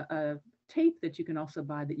is a tape that you can also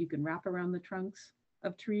buy that you can wrap around the trunks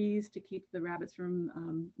of trees to keep the rabbits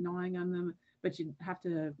from gnawing on them, but you have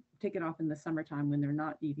to take it off in the summertime when they're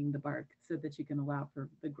not eating the bark so that you can allow for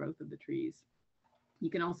the growth of the trees. You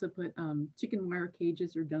can also put chicken wire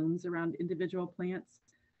cages or domes around individual plants,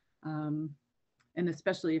 and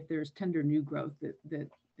especially if there's tender new growth that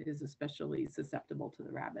is especially susceptible to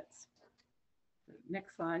the rabbits.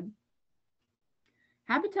 Next slide.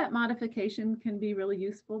 Habitat modification can be really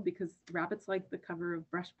useful because rabbits like the cover of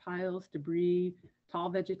brush piles, debris, tall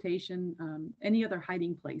vegetation, any other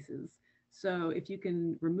hiding places. So if you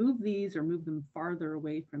can remove these or move them farther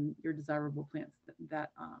away from your desirable plants, that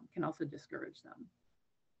can also discourage them.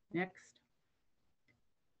 Next.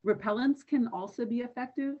 Repellents can also be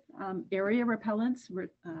effective. Area repellents,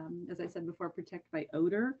 as I said before, protect by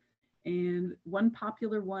odor. And one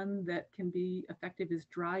popular one that can be effective is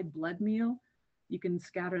dry blood meal. You can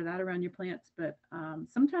scatter that around your plants, but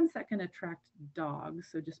sometimes that can attract dogs,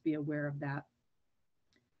 so just be aware of that.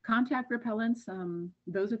 Contact repellents,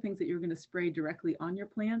 those are things that you're going to spray directly on your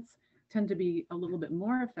plants, tend to be a little bit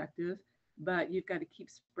more effective, but you've got to keep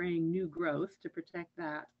spraying new growth to protect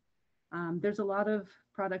that. There's a lot of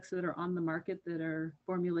products that are on the market that are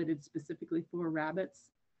formulated specifically for rabbits,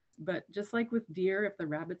 but just like with deer, if the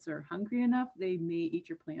rabbits are hungry enough, they may eat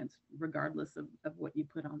your plants regardless of what you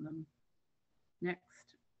put on them.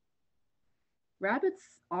 Next. Rabbits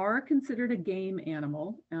are considered a game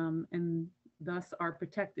animal and thus are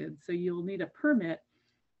protected. So you'll need a permit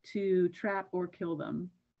to trap or kill them.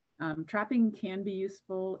 Trapping can be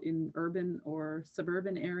useful in urban or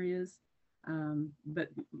suburban areas, but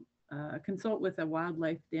consult with a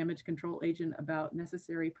wildlife damage control agent about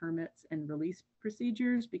necessary permits and release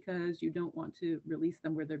procedures because you don't want to release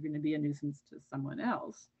them where they're going to be a nuisance to someone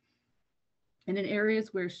else. And in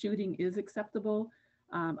areas where shooting is acceptable,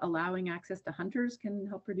 allowing access to hunters can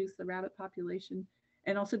help reduce the rabbit population.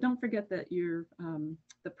 And also don't forget that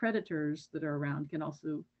the predators that are around can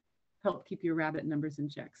also help keep your rabbit numbers in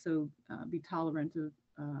check. So be tolerant of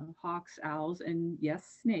hawks, owls, and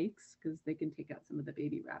yes, snakes, because they can take out some of the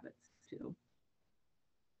baby rabbits too.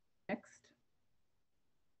 Next.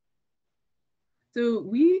 So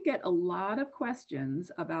we get a lot of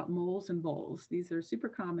questions about moles and voles. These are super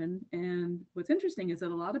common. And what's interesting is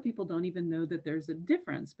that a lot of people don't even know that there's a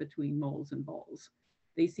difference between moles and voles.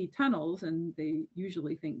 They see tunnels and they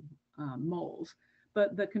usually think moles,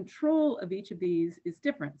 but the control of each of these is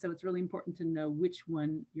different. So it's really important to know which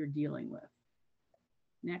one you're dealing with.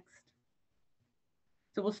 Next.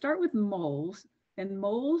 So we'll start with moles, and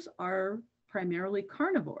moles are primarily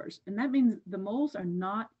carnivores. And that means the moles are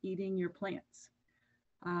not eating your plants.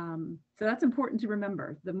 So that's important to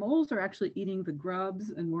remember. The moles are actually eating the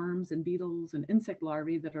grubs and worms and beetles and insect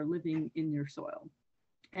larvae that are living in your soil.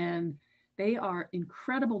 And they are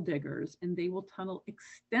incredible diggers and they will tunnel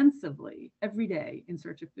extensively every day in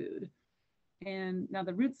search of food. And now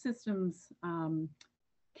the root systems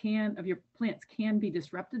of your plants can be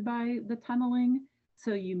disrupted by the tunneling.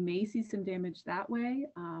 So you may see some damage that way.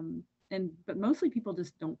 But mostly people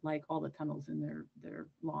just don't like all the tunnels in their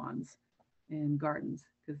lawns and gardens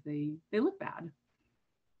because they look bad.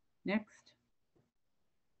 Next.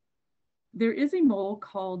 There is a mole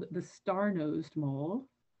called the star-nosed mole,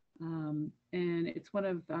 and it's one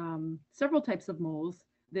of several types of moles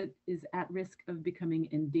that is at risk of becoming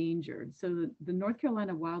endangered. So the North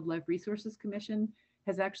Carolina Wildlife Resources Commission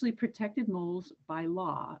has actually protected moles by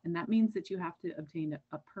law, and that means that you have to obtain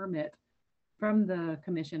a permit from the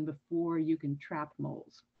commission before you can trap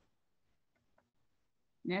moles.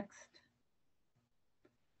 Next.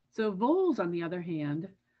 So voles, on the other hand,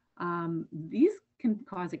 these can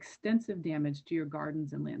cause extensive damage to your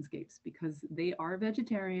gardens and landscapes because they are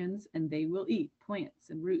vegetarians and they will eat plants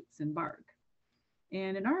and roots and bark.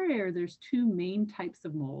 And in our area, there's two main types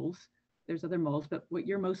of moles. There's other moles, but what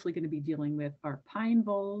you're mostly going to be dealing with are pine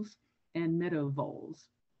voles and meadow voles.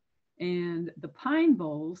 And the pine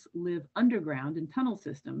voles live underground in tunnel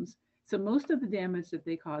systems. So most of the damage that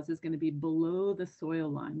they cause is going to be below the soil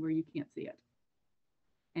line where you can't see it.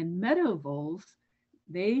 And meadow voles,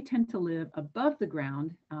 they tend to live above the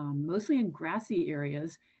ground, mostly in grassy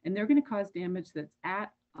areas, and they're going to cause damage that's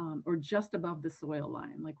at or just above the soil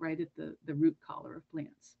line, like right at the root collar of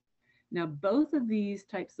plants. Now, both of these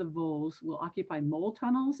types of voles will occupy mole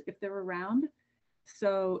tunnels if they're around.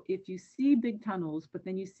 So if you see big tunnels, but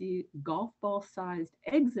then you see golf ball sized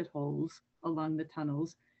exit holes along the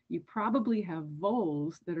tunnels, you probably have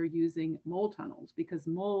voles that are using mole tunnels because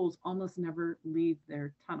moles almost never leave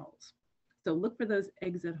their tunnels. So look for those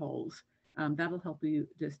exit holes. That'll help you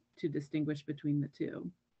just to distinguish between the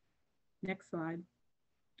two. Next slide.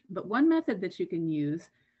 But one method that you can use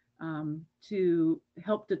to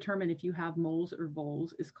help determine if you have moles or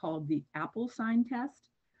voles is called the apple sign test.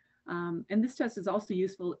 And this test is also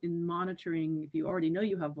useful in monitoring. If you already know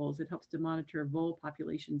you have voles, it helps to monitor vole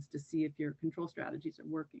populations to see if your control strategies are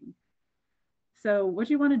working. So what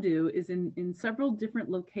you want to do is in several different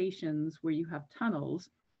locations where you have tunnels,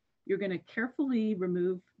 you're going to carefully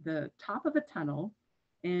remove the top of a tunnel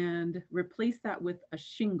and replace that with a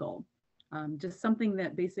shingle, just something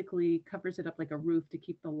that basically covers it up like a roof to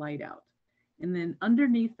keep the light out. And then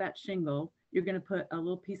underneath that shingle, you're going to put a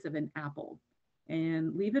little piece of an apple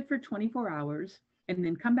and leave it for 24 hours and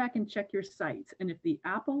then come back and check your sites. And if the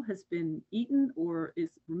apple has been eaten or is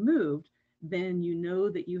removed, then you know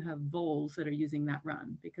that you have voles that are using that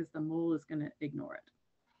run because the mole is going to ignore it.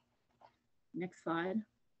 Next slide.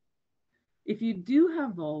 If you do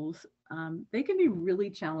have voles, they can be really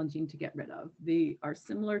challenging to get rid of. They are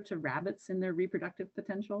similar to rabbits in their reproductive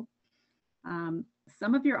potential.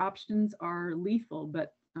 Some of your options are lethal,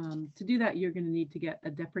 but to do that, you're going to need to get a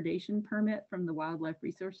depredation permit from the Wildlife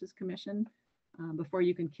Resources Commission before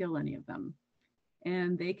you can kill any of them.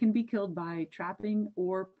 And they can be killed by trapping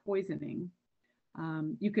or poisoning.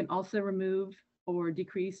 You can also remove or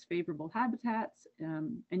decrease favorable habitats,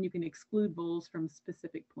 and you can exclude voles from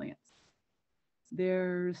specific plants.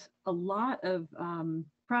 There's a lot of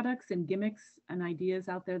products and gimmicks and ideas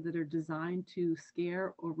out there that are designed to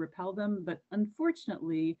scare or repel them, but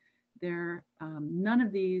unfortunately, none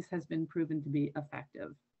of these has been proven to be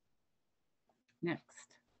effective. Next.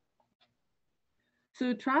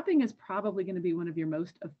 So trapping is probably going to be one of your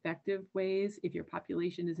most effective ways if your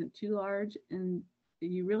population isn't too large, and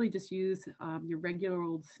you really just use your regular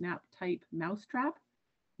old snap type mouse trap.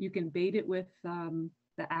 You can bait it with the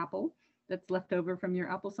apple that's left over from your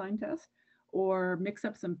apple sign test, or mix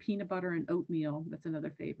up some peanut butter and oatmeal. That's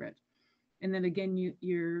another favorite. And then again,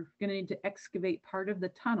 you're going to need to excavate part of the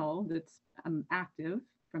tunnel that's active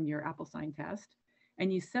from your apple sign test.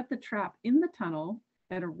 And you set the trap in the tunnel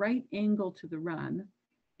at a right angle to the run.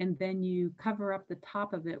 And then you cover up the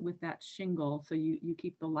top of it with that shingle so you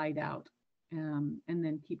keep the light out. And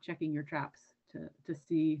then keep checking your traps to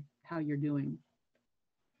see how you're doing.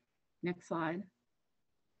 Next slide.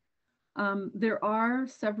 There are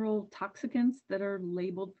several toxicants that are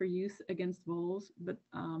labeled for use against voles, but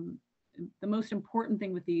the most important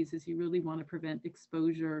thing with these is you really want to prevent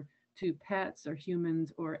exposure to pets or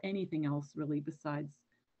humans or anything else really besides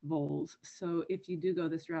voles. So if you do go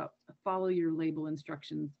this route, follow your label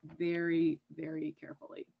instructions very, very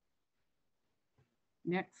carefully.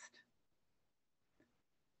 Next.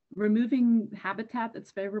 Removing habitat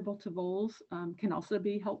that's favorable to voles can also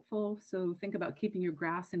be helpful. So think about keeping your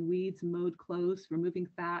grass and weeds mowed close, removing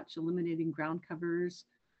thatch, eliminating ground covers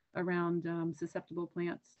around susceptible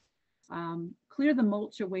plants. Clear the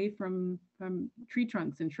mulch away from tree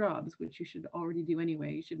trunks and shrubs, which you should already do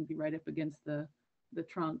anyway. You shouldn't be right up against the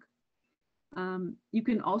trunk. You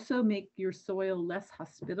can also make your soil less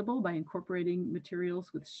hospitable by incorporating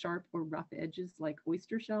materials with sharp or rough edges like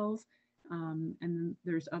oyster shells. And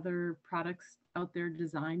there's other products out there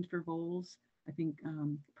designed for voles. I think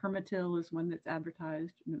Permatil is one that's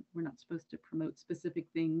advertised. We're not supposed to promote specific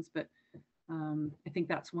things, but I think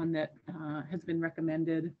that's one that has been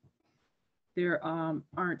recommended. There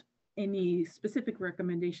aren't any specific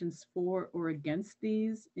recommendations for or against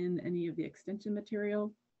these in any of the extension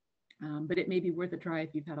material, but it may be worth a try if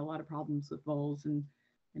you've had a lot of problems with voles. And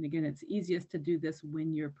again, it's easiest to do this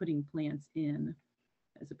when you're putting plants in,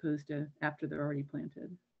 as opposed to after they're already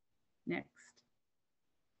planted. Next.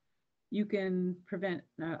 You can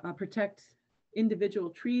protect individual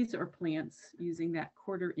trees or plants using that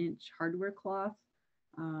 1/4 inch hardware cloth,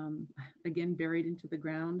 again, buried into the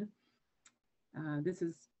ground. This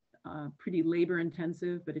is pretty labor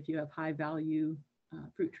intensive, but if you have high value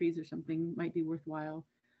fruit trees or something, might be worthwhile.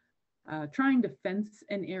 Trying to fence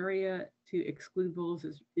an area to exclude voles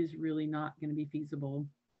is really not going to be feasible.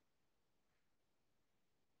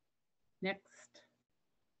 Next.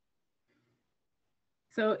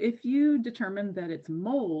 So if you determine that it's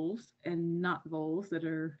moles and not voles that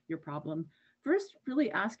are your problem, first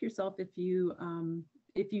really ask yourself if you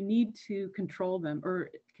need to control them,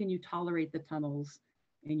 or can you tolerate the tunnels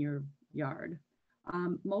in your yard.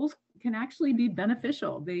 Moles can actually be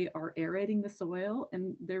beneficial. They are aerating the soil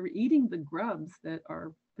and they're eating the grubs that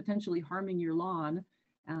are potentially harming your lawn.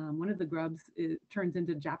 One of the grubs turns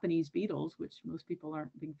into Japanese beetles, which most people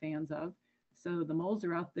aren't big fans of. So the moles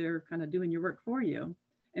are out there kind of doing your work for you.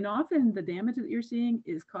 And often the damage that you're seeing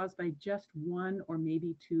is caused by just 1 or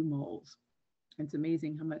maybe 2 moles. It's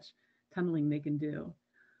amazing how much tunneling they can do.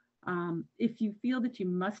 If you feel that you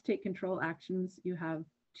must take control actions, you have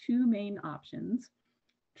 2 main options.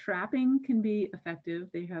 Trapping can be effective.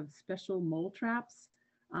 They have special mole traps,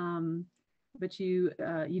 but you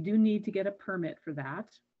do need to get a permit for that.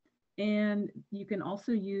 And you can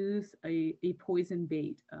also use a poison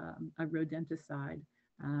bait, a rodenticide.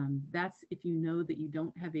 That's if you know that you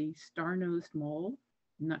don't have a star-nosed mole.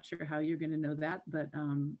 I'm not sure how you're going to know that, but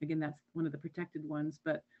again, that's one of the protected ones.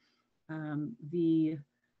 But the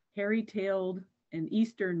hairy-tailed and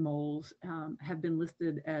eastern moles have been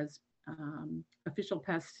listed as official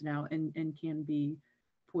pests now and can be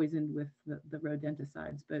poisoned with the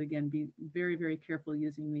rodenticides. But again, be very, very careful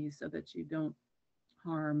using these so that you don't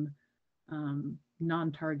harm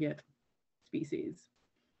non-target species.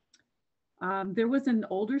 There was an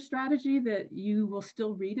older strategy that you will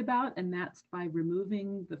still read about, and that's by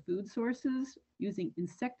removing the food sources using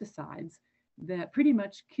insecticides that pretty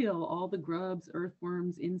much kill all the grubs,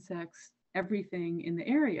 earthworms, insects, everything in the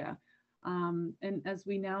area. And as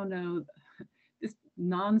we now know, this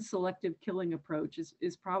non-selective killing approach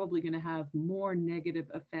is probably going to have more negative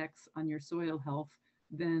effects on your soil health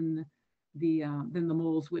than the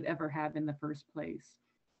moles would ever have in the first place.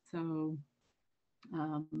 So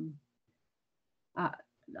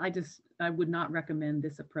I would not recommend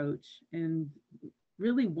this approach. And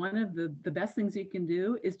really one of the best things you can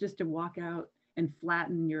do is just to walk out and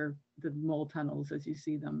flatten the mole tunnels as you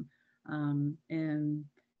see them. And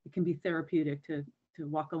it can be therapeutic to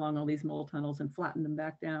walk along all these mole tunnels and flatten them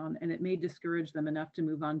back down. And it may discourage them enough to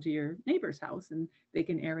move on to your neighbor's house and they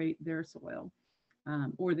can aerate their soil.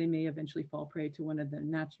 Or they may eventually fall prey to one of the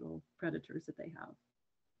natural predators that they have.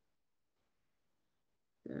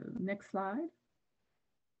 So next slide.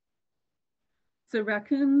 So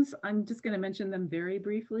raccoons, I'm just going to mention them very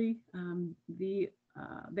briefly. They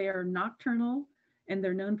are nocturnal and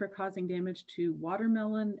they're known for causing damage to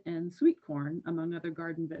watermelon and sweet corn, among other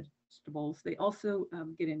garden vegetables. They also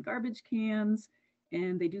get in garbage cans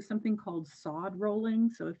and they do something called sod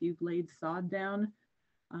rolling. So if you've laid sod down,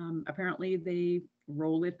 apparently they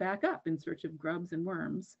roll it back up in search of grubs and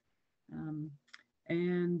worms.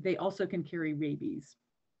 And they also can carry rabies.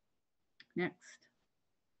 Next.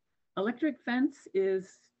 Electric fence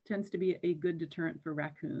tends to be a good deterrent for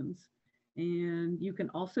raccoons. And you can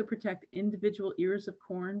also protect individual ears of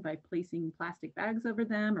corn by placing plastic bags over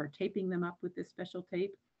them or taping them up with this special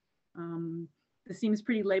tape. This seems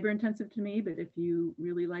pretty labor intensive to me, but if you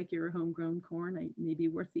really like your homegrown corn, it may be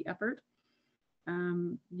worth the effort.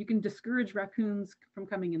 You can discourage raccoons from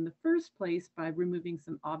coming in the first place by removing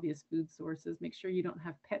some obvious food sources. Make sure you don't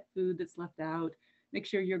have pet food that's left out. Make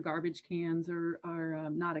sure your garbage cans are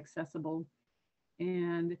not accessible.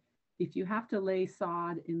 And if you have to lay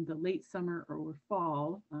sod in the late summer or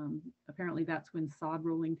fall, apparently that's when sod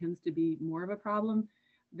rolling tends to be more of a problem,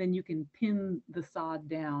 then you can pin the sod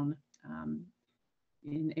down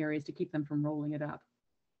in areas to keep them from rolling it up.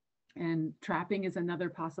 And trapping is another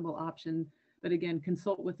possible option, but again,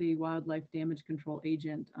 consult with a wildlife damage control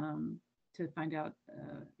agent to find out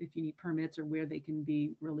if you need permits or where they can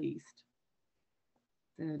be released.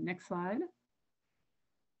 The next slide.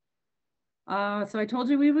 So I told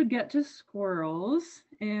you we would get to squirrels.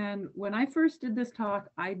 And when I first did this talk,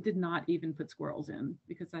 I did not even put squirrels in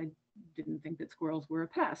because I didn't think that squirrels were a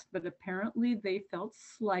pest, but apparently they felt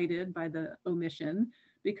slighted by the omission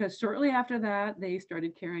because shortly after that, they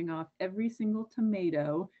started carrying off every single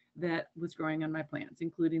tomato that was growing on my plants,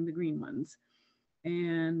 including the green ones.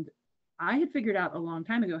 And I had figured out a long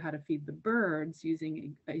time ago how to feed the birds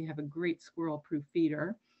using, I have a great squirrel-proof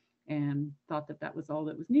feeder and thought that that was all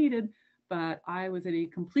that was needed, but I was at a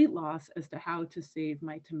complete loss as to how to save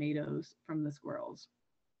my tomatoes from the squirrels.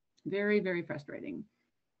 Very, very frustrating.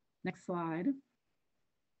 Next slide.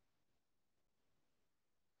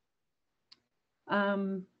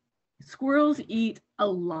 Squirrels eat a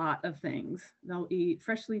lot of things. They'll eat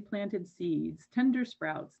freshly planted seeds, tender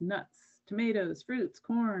sprouts, nuts, tomatoes, fruits,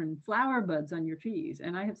 corn, flower buds on your trees.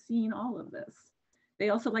 And I have seen all of this. They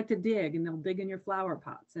also like to dig and they'll dig in your flower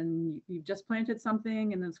pots and you've just planted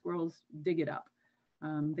something and then squirrels dig it up.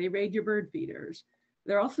 They raid your bird feeders.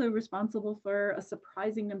 They're also responsible for a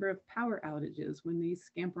surprising number of power outages when they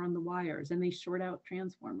scamper on the wires and they short out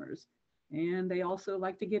transformers. And they also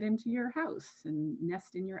like to get into your house and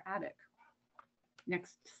nest in your attic.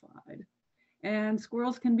 Next slide. And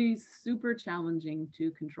squirrels can be super challenging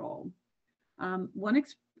to control. One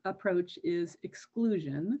approach is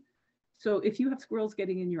exclusion. So if you have squirrels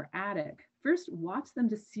getting in your attic, first watch them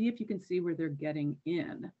to see if you can see where they're getting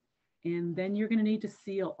in. And then you're going to need to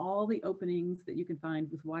seal all the openings that you can find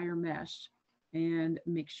with wire mesh and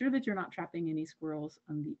make sure that you're not trapping any squirrels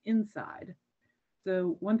on the inside.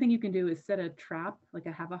 So one thing you can do is set a trap, like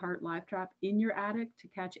a have a heart live trap in your attic to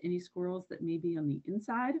catch any squirrels that may be on the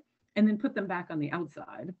inside, and then put them back on the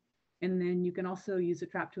outside. And then you can also use a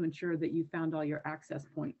trap to ensure that you found all your access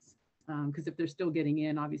points. Because if they're still getting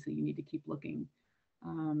in, obviously you need to keep looking.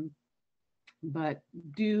 But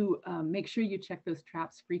do make sure you check those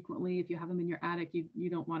traps frequently. If you have them in your attic, you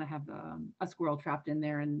don't want to have a squirrel trapped in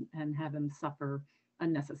there and have them suffer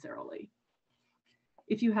unnecessarily.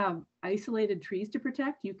 If you have isolated trees to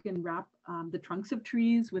protect, you can wrap the trunks of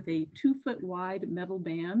trees with a 2-foot wide metal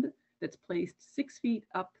band that's placed 6 feet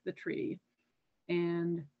up the tree.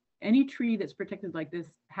 And any tree that's protected like this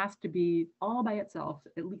has to be all by itself,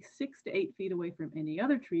 at least 6 to 8 feet away from any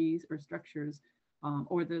other trees or structures,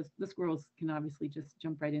 or the squirrels can obviously just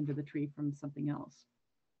jump right into the tree from something else.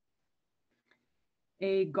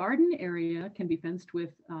 A garden area can be fenced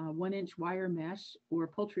with 1-inch wire mesh or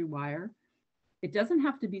poultry wire. It doesn't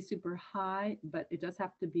have to be super high, but it does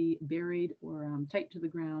have to be buried or tight to the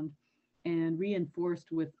ground and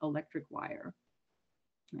reinforced with electric wire.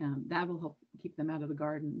 That will help keep them out of the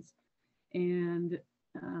gardens. And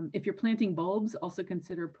if you're planting bulbs, also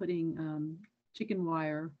consider putting chicken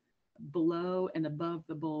wire below and above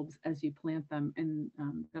the bulbs as you plant them, and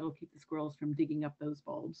that'll keep the squirrels from digging up those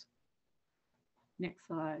bulbs. Next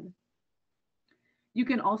slide. You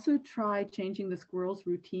can also try changing the squirrels'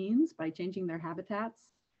 routines by changing their habitats.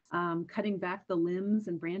 Cutting back the limbs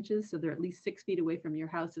and branches so they're at least 6 feet away from your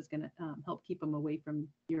house is going to help keep them away from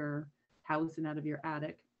your house and out of your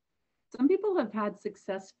attic. Some people have had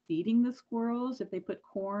success feeding the squirrels if they put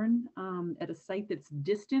corn at a site that's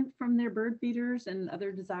distant from their bird feeders and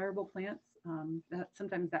other desirable plants.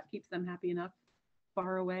 Sometimes that keeps them happy enough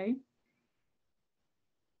far away.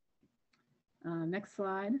 Next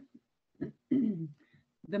slide.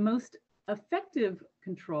 The most effective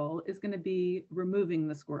control is going to be removing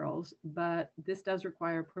the squirrels, but this does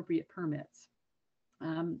require appropriate permits.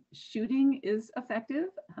 Shooting is effective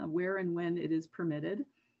where and when it is permitted.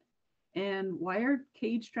 And wired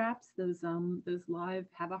cage traps, those live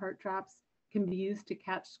have a heart traps, can be used to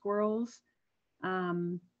catch squirrels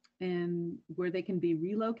and where they can be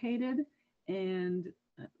relocated. And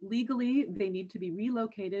legally, they need to be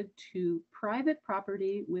relocated to private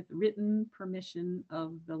property with written permission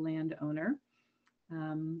of the landowner.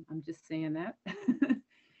 I'm just saying that.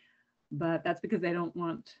 But that's because you don't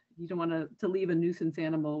want to leave a nuisance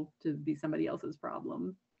animal to be somebody else's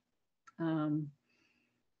problem.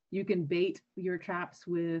 You can bait your traps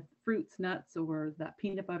with fruits, nuts, or that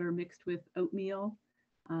peanut butter mixed with oatmeal.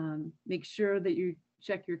 Make sure that you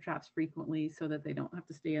check your traps frequently so that they don't have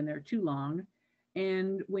to stay in there too long.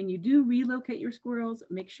 And when you do relocate your squirrels,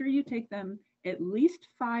 make sure you take them at least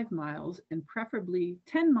 5 miles and preferably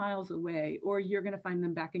 10 miles away, or you're going to find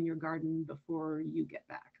them back in your garden before you get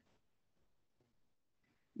back.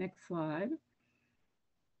 Next slide.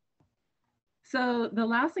 So the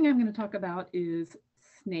last thing I'm going to talk about is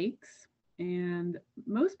snakes. And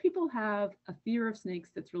most people have a fear of snakes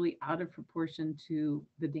that's really out of proportion to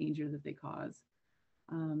the danger that they cause.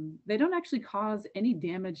 They don't actually cause any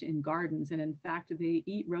damage in gardens. And in fact, they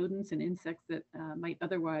eat rodents and insects that might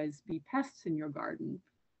otherwise be pests in your garden.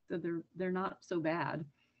 So they're not so bad.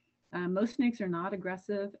 Most snakes are not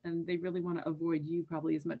aggressive, and they really want to avoid you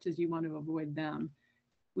probably as much as you want to avoid them.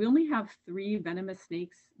 We only have 3 venomous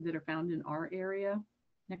snakes that are found in our area.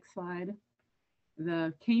 Next slide.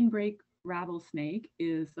 The canebrake rattlesnake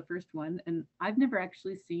is the first one, and I've never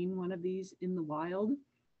actually seen one of these in the wild.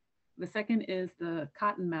 The second is the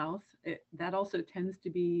cottonmouth. That also tends to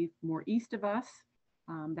be more east of us.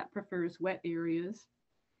 That prefers wet areas.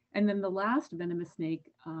 And then the last venomous snake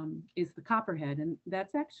is the copperhead, and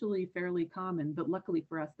that's actually fairly common, but luckily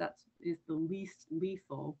for us, that is the least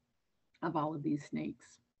lethal of all of these snakes.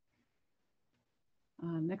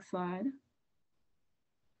 Next slide.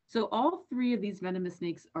 So all 3 of these venomous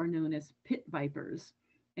snakes are known as pit vipers,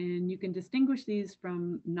 and you can distinguish these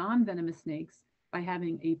from non-venomous snakes by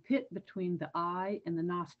having a pit between the eye and the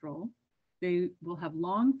nostril. They will have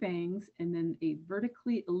long fangs and then a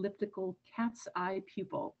vertically elliptical cat's eye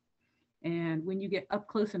pupil. And when you get up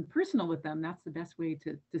close and personal with them, that's the best way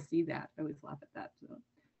to see that. I always laugh at that. So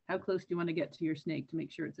how close do you want to get to your snake to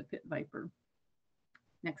make sure it's a pit viper?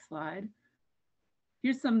 Next slide.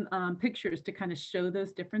 Here's some pictures to kind of show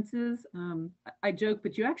those differences. I joke,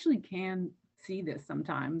 but you actually can see this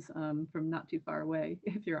sometimes from not too far away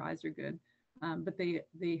if your eyes are good. But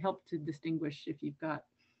they help to distinguish if you've got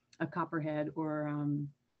a copperhead or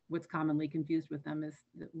what's commonly confused with them is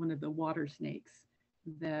one of the water snakes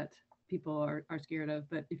that people are scared of.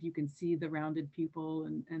 But if you can see the rounded pupil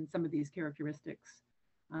and some of these characteristics,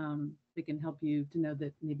 they can help you to know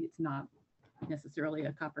that maybe it's not necessarily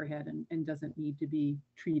a copperhead and doesn't need to be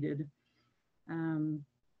treated.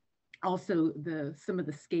 Also, some of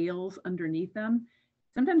the scales underneath them,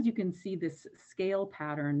 sometimes you can see this scale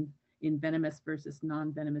pattern in venomous versus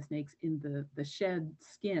non-venomous snakes in the shed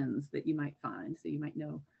skins that you might find. So you might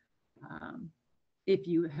know if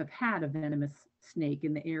you have had a venomous snake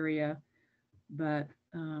in the area, but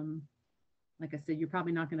like I said, you're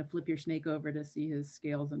probably not going to flip your snake over to see his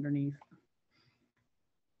scales underneath.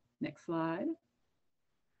 Next slide.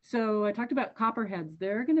 So I talked about copperheads.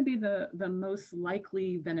 They're going to be the most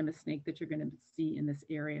likely venomous snake that you're going to see in this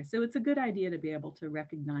area. So it's a good idea to be able to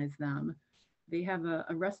recognize them. They have a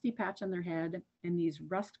rusty patch on their head and these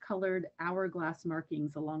rust-colored hourglass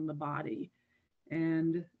markings along the body.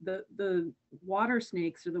 And the water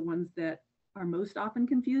snakes are the ones that are most often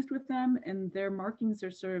confused with them, and their markings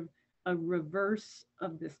are sort of a reverse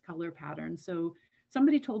of this color pattern. So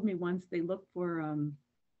somebody told me once they look for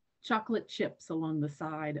chocolate chips along the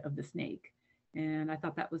side of the snake. And I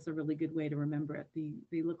thought that was a really good way to remember it.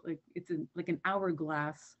 They look like it's like an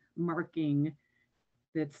hourglass marking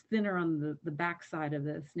that's thinner on the back side of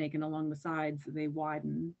the snake, and along the sides they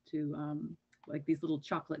widen to like these little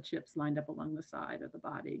chocolate chips lined up along the side of the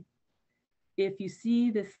body. If you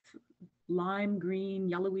see this lime green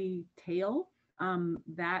yellowy tail,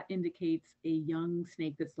 that indicates a young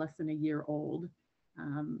snake that's less than a year old.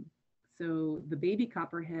 So the baby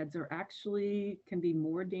copperheads are actually can be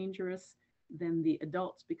more dangerous than the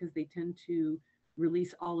adults because they tend to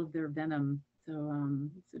release all of their venom. So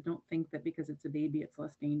don't think that because it's a baby, it's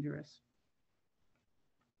less dangerous.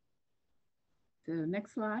 So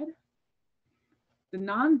next slide. The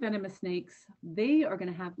non-venomous snakes, they are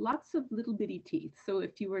going to have lots of little bitty teeth. So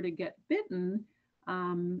if you were to get bitten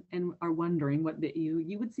and are wondering what bit you,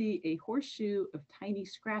 you would see a horseshoe of tiny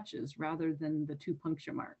scratches rather than the 2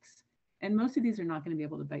 puncture marks. And most of these are not going to be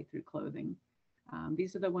able to bite through clothing.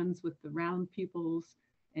 These are the ones with the round pupils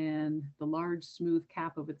and the large smooth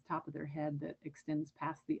cap over the top of their head that extends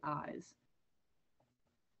past the eyes.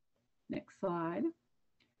 Next slide.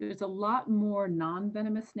 There's a lot more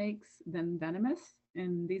non-venomous snakes than venomous,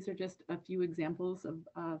 and these are just a few examples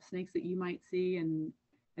of snakes that you might see. And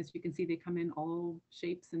as you can see, they come in all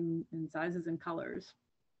shapes and sizes and colors.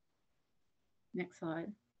 Next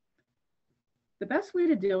slide. The best way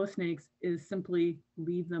to deal with snakes is simply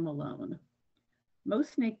leave them alone.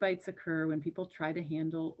 Most snake bites occur when people try to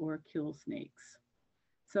handle or kill snakes.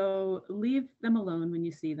 So leave them alone when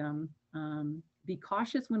you see them. Be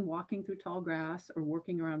cautious when walking through tall grass or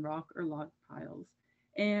working around rock or log piles.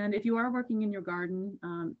 And if you are working in your garden,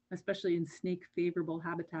 especially in snake favorable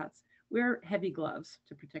habitats, wear heavy gloves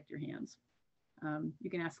to protect your hands. You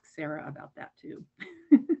can ask Sarah about that too.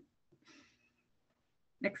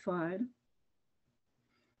 Next slide.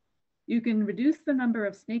 You can reduce the number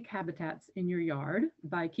of snake habitats in your yard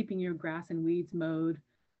by keeping your grass and weeds mowed,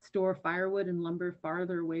 store firewood and lumber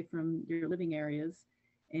farther away from your living areas,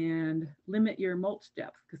 and limit your mulch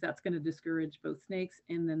depth, because that's going to discourage both snakes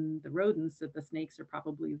and then the rodents that the snakes are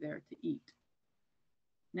probably there to eat.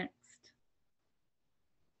 Next.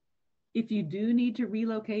 If you do need to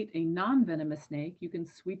relocate a non-venomous snake, you can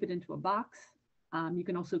sweep it into a box. You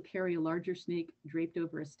can also carry a larger snake draped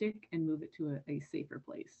over a stick and move it to a safer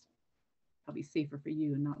place. Probably safer for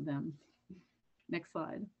you and not them. Next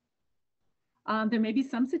slide. There may be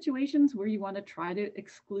some situations where you want to try to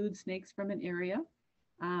exclude snakes from an area.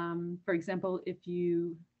 For example, if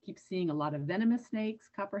you keep seeing a lot of venomous snakes,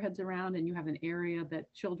 copperheads around, and you have an area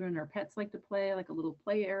that children or pets like to play, like a little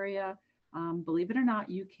play area, believe it or not,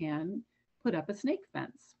 you can put up a snake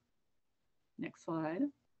fence. Next slide.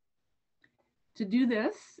 To do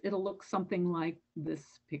this, it'll look something like this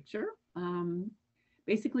picture.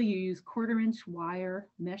 Basically, you use 1/4-inch wire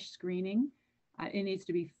mesh screening. It needs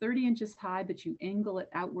to be 30 inches high, but you angle it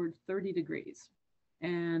outward 30 degrees.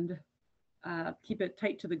 And keep it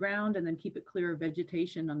tight to the ground, and then keep it clear of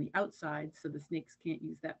vegetation on the outside so the snakes can't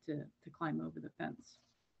use that to climb over the fence.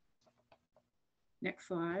 Next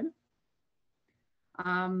slide.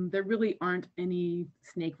 There really aren't any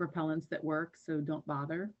snake repellents that work, so don't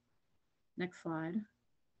bother. Next slide.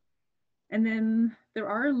 And then there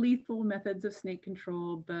are lethal methods of snake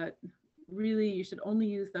control, but really you should only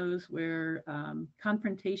use those where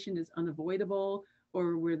confrontation is unavoidable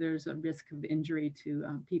or where there's a risk of injury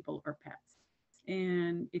to people or pets.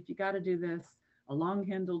 And if you got to do this, a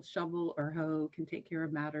long-handled shovel or hoe can take care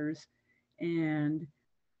of matters. And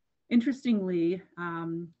interestingly,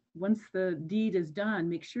 once the deed is done,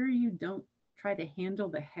 make sure you don't try to handle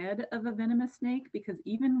the head of a venomous snake, because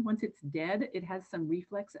even once it's dead, it has some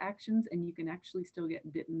reflex actions and you can actually still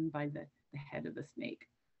get bitten by the head of the snake.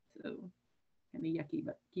 So kind of yucky,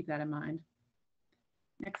 but keep that in mind.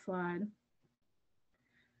 Next slide.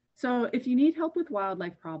 So if you need help with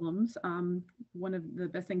wildlife problems, one of the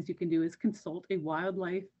best things you can do is consult a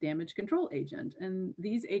wildlife damage control agent. And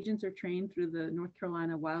these agents are trained through the North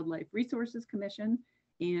Carolina Wildlife Resources Commission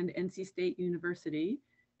and NC State University.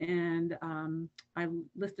 And I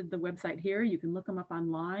listed the website here. You can look them up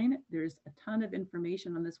online. There's a ton of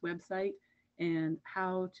information on this website and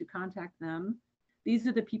how to contact them. These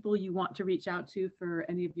are the people you want to reach out to for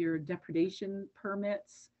any of your depredation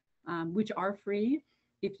permits, which are free.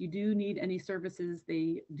 If you do need any services,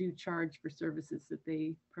 they do charge for services that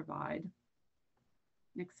they provide.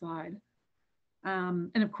 Next slide.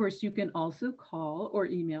 And of course, you can also call or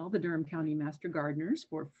email the Durham County Master Gardeners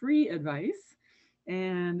for free advice.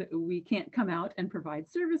 And we can't come out and provide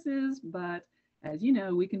services, but as you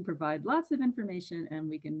know, we can provide lots of information and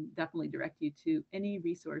we can definitely direct you to any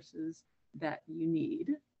resources that you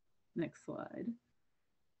need. Next slide.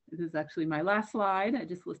 This is actually my last slide. I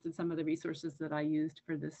just listed some of the resources that I used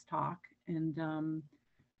for this talk. And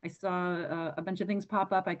I saw a bunch of things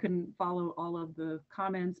pop up. I couldn't follow all of the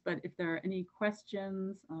comments, but if there are any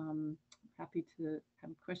questions, happy to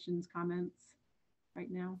have questions, comments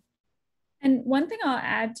right now. And one thing I'll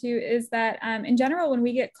add to is that in general, when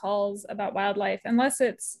we get calls about wildlife, unless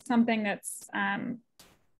it's something that's,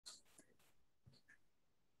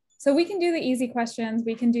 so we can do the easy questions.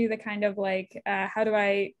 We can do the kind of like, how do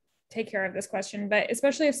I take care of this question? But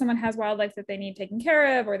especially if someone has wildlife that they need taken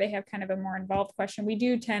care of, or they have kind of a more involved question, we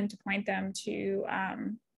do tend to point them to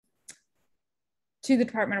the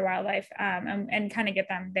Department of Wildlife and kind of get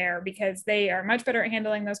them there because they are much better at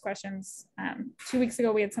handling those questions. 2 weeks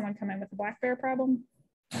ago, we had someone come in with a black bear problem.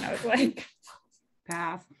 And I was like,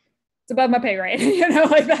 pass. It's above my pay grade, you know,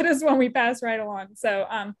 like that is when we pass right along. So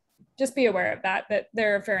just be aware of that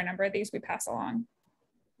there are a fair number of these we pass along.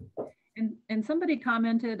 And somebody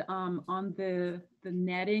commented on the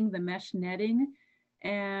netting, the mesh netting.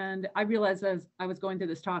 And I realized as I was going through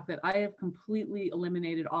this talk that I have completely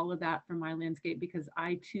eliminated all of that from my landscape because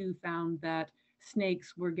I too found that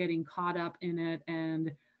snakes were getting caught up in it.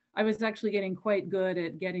 And I was actually getting quite good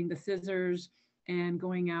at getting the scissors and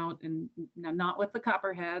going out and not with the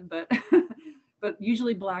copperhead, but but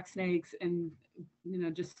usually black snakes and, you know,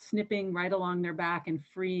 just snipping right along their back and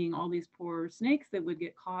freeing all these poor snakes that would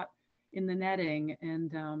get caught in the netting.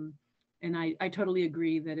 And I totally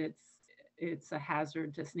agree that it's a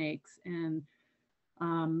hazard to snakes. And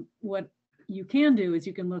what you can do is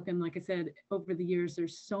you can look, and like I said, over the years,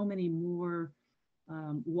 there's so many more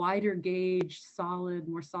wider gauge,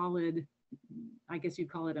 more solid, I guess you'd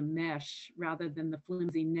call it a mesh rather than the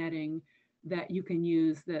flimsy netting that you can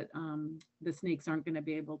use that the snakes aren't going to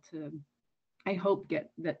be able to, I hope,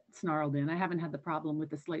 get that snarled in. I haven't had the problem with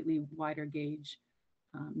the slightly wider gauge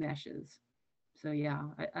meshes. So yeah,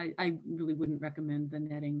 I really wouldn't recommend the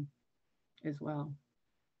netting as well.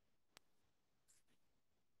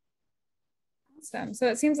 Awesome. So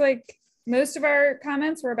it seems like most of our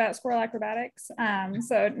comments were about squirrel acrobatics.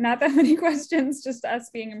 So not that many questions, just us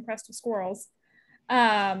being impressed with squirrels.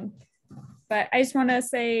 But I just want to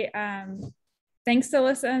say thanks to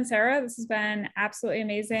Lissa and Sarah. This has been absolutely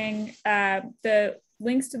amazing. The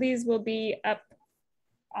links to these will be up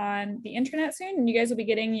on the internet soon, and you guys will be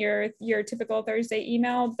getting your typical Thursday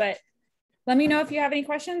email. But let me know if you have any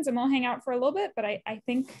questions and we'll hang out for a little bit. But I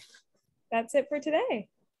think that's it for today.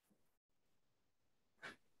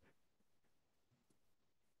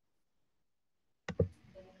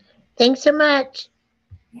 Thanks so much.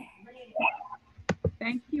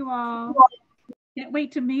 Thank you all. Can't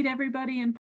wait to meet everybody in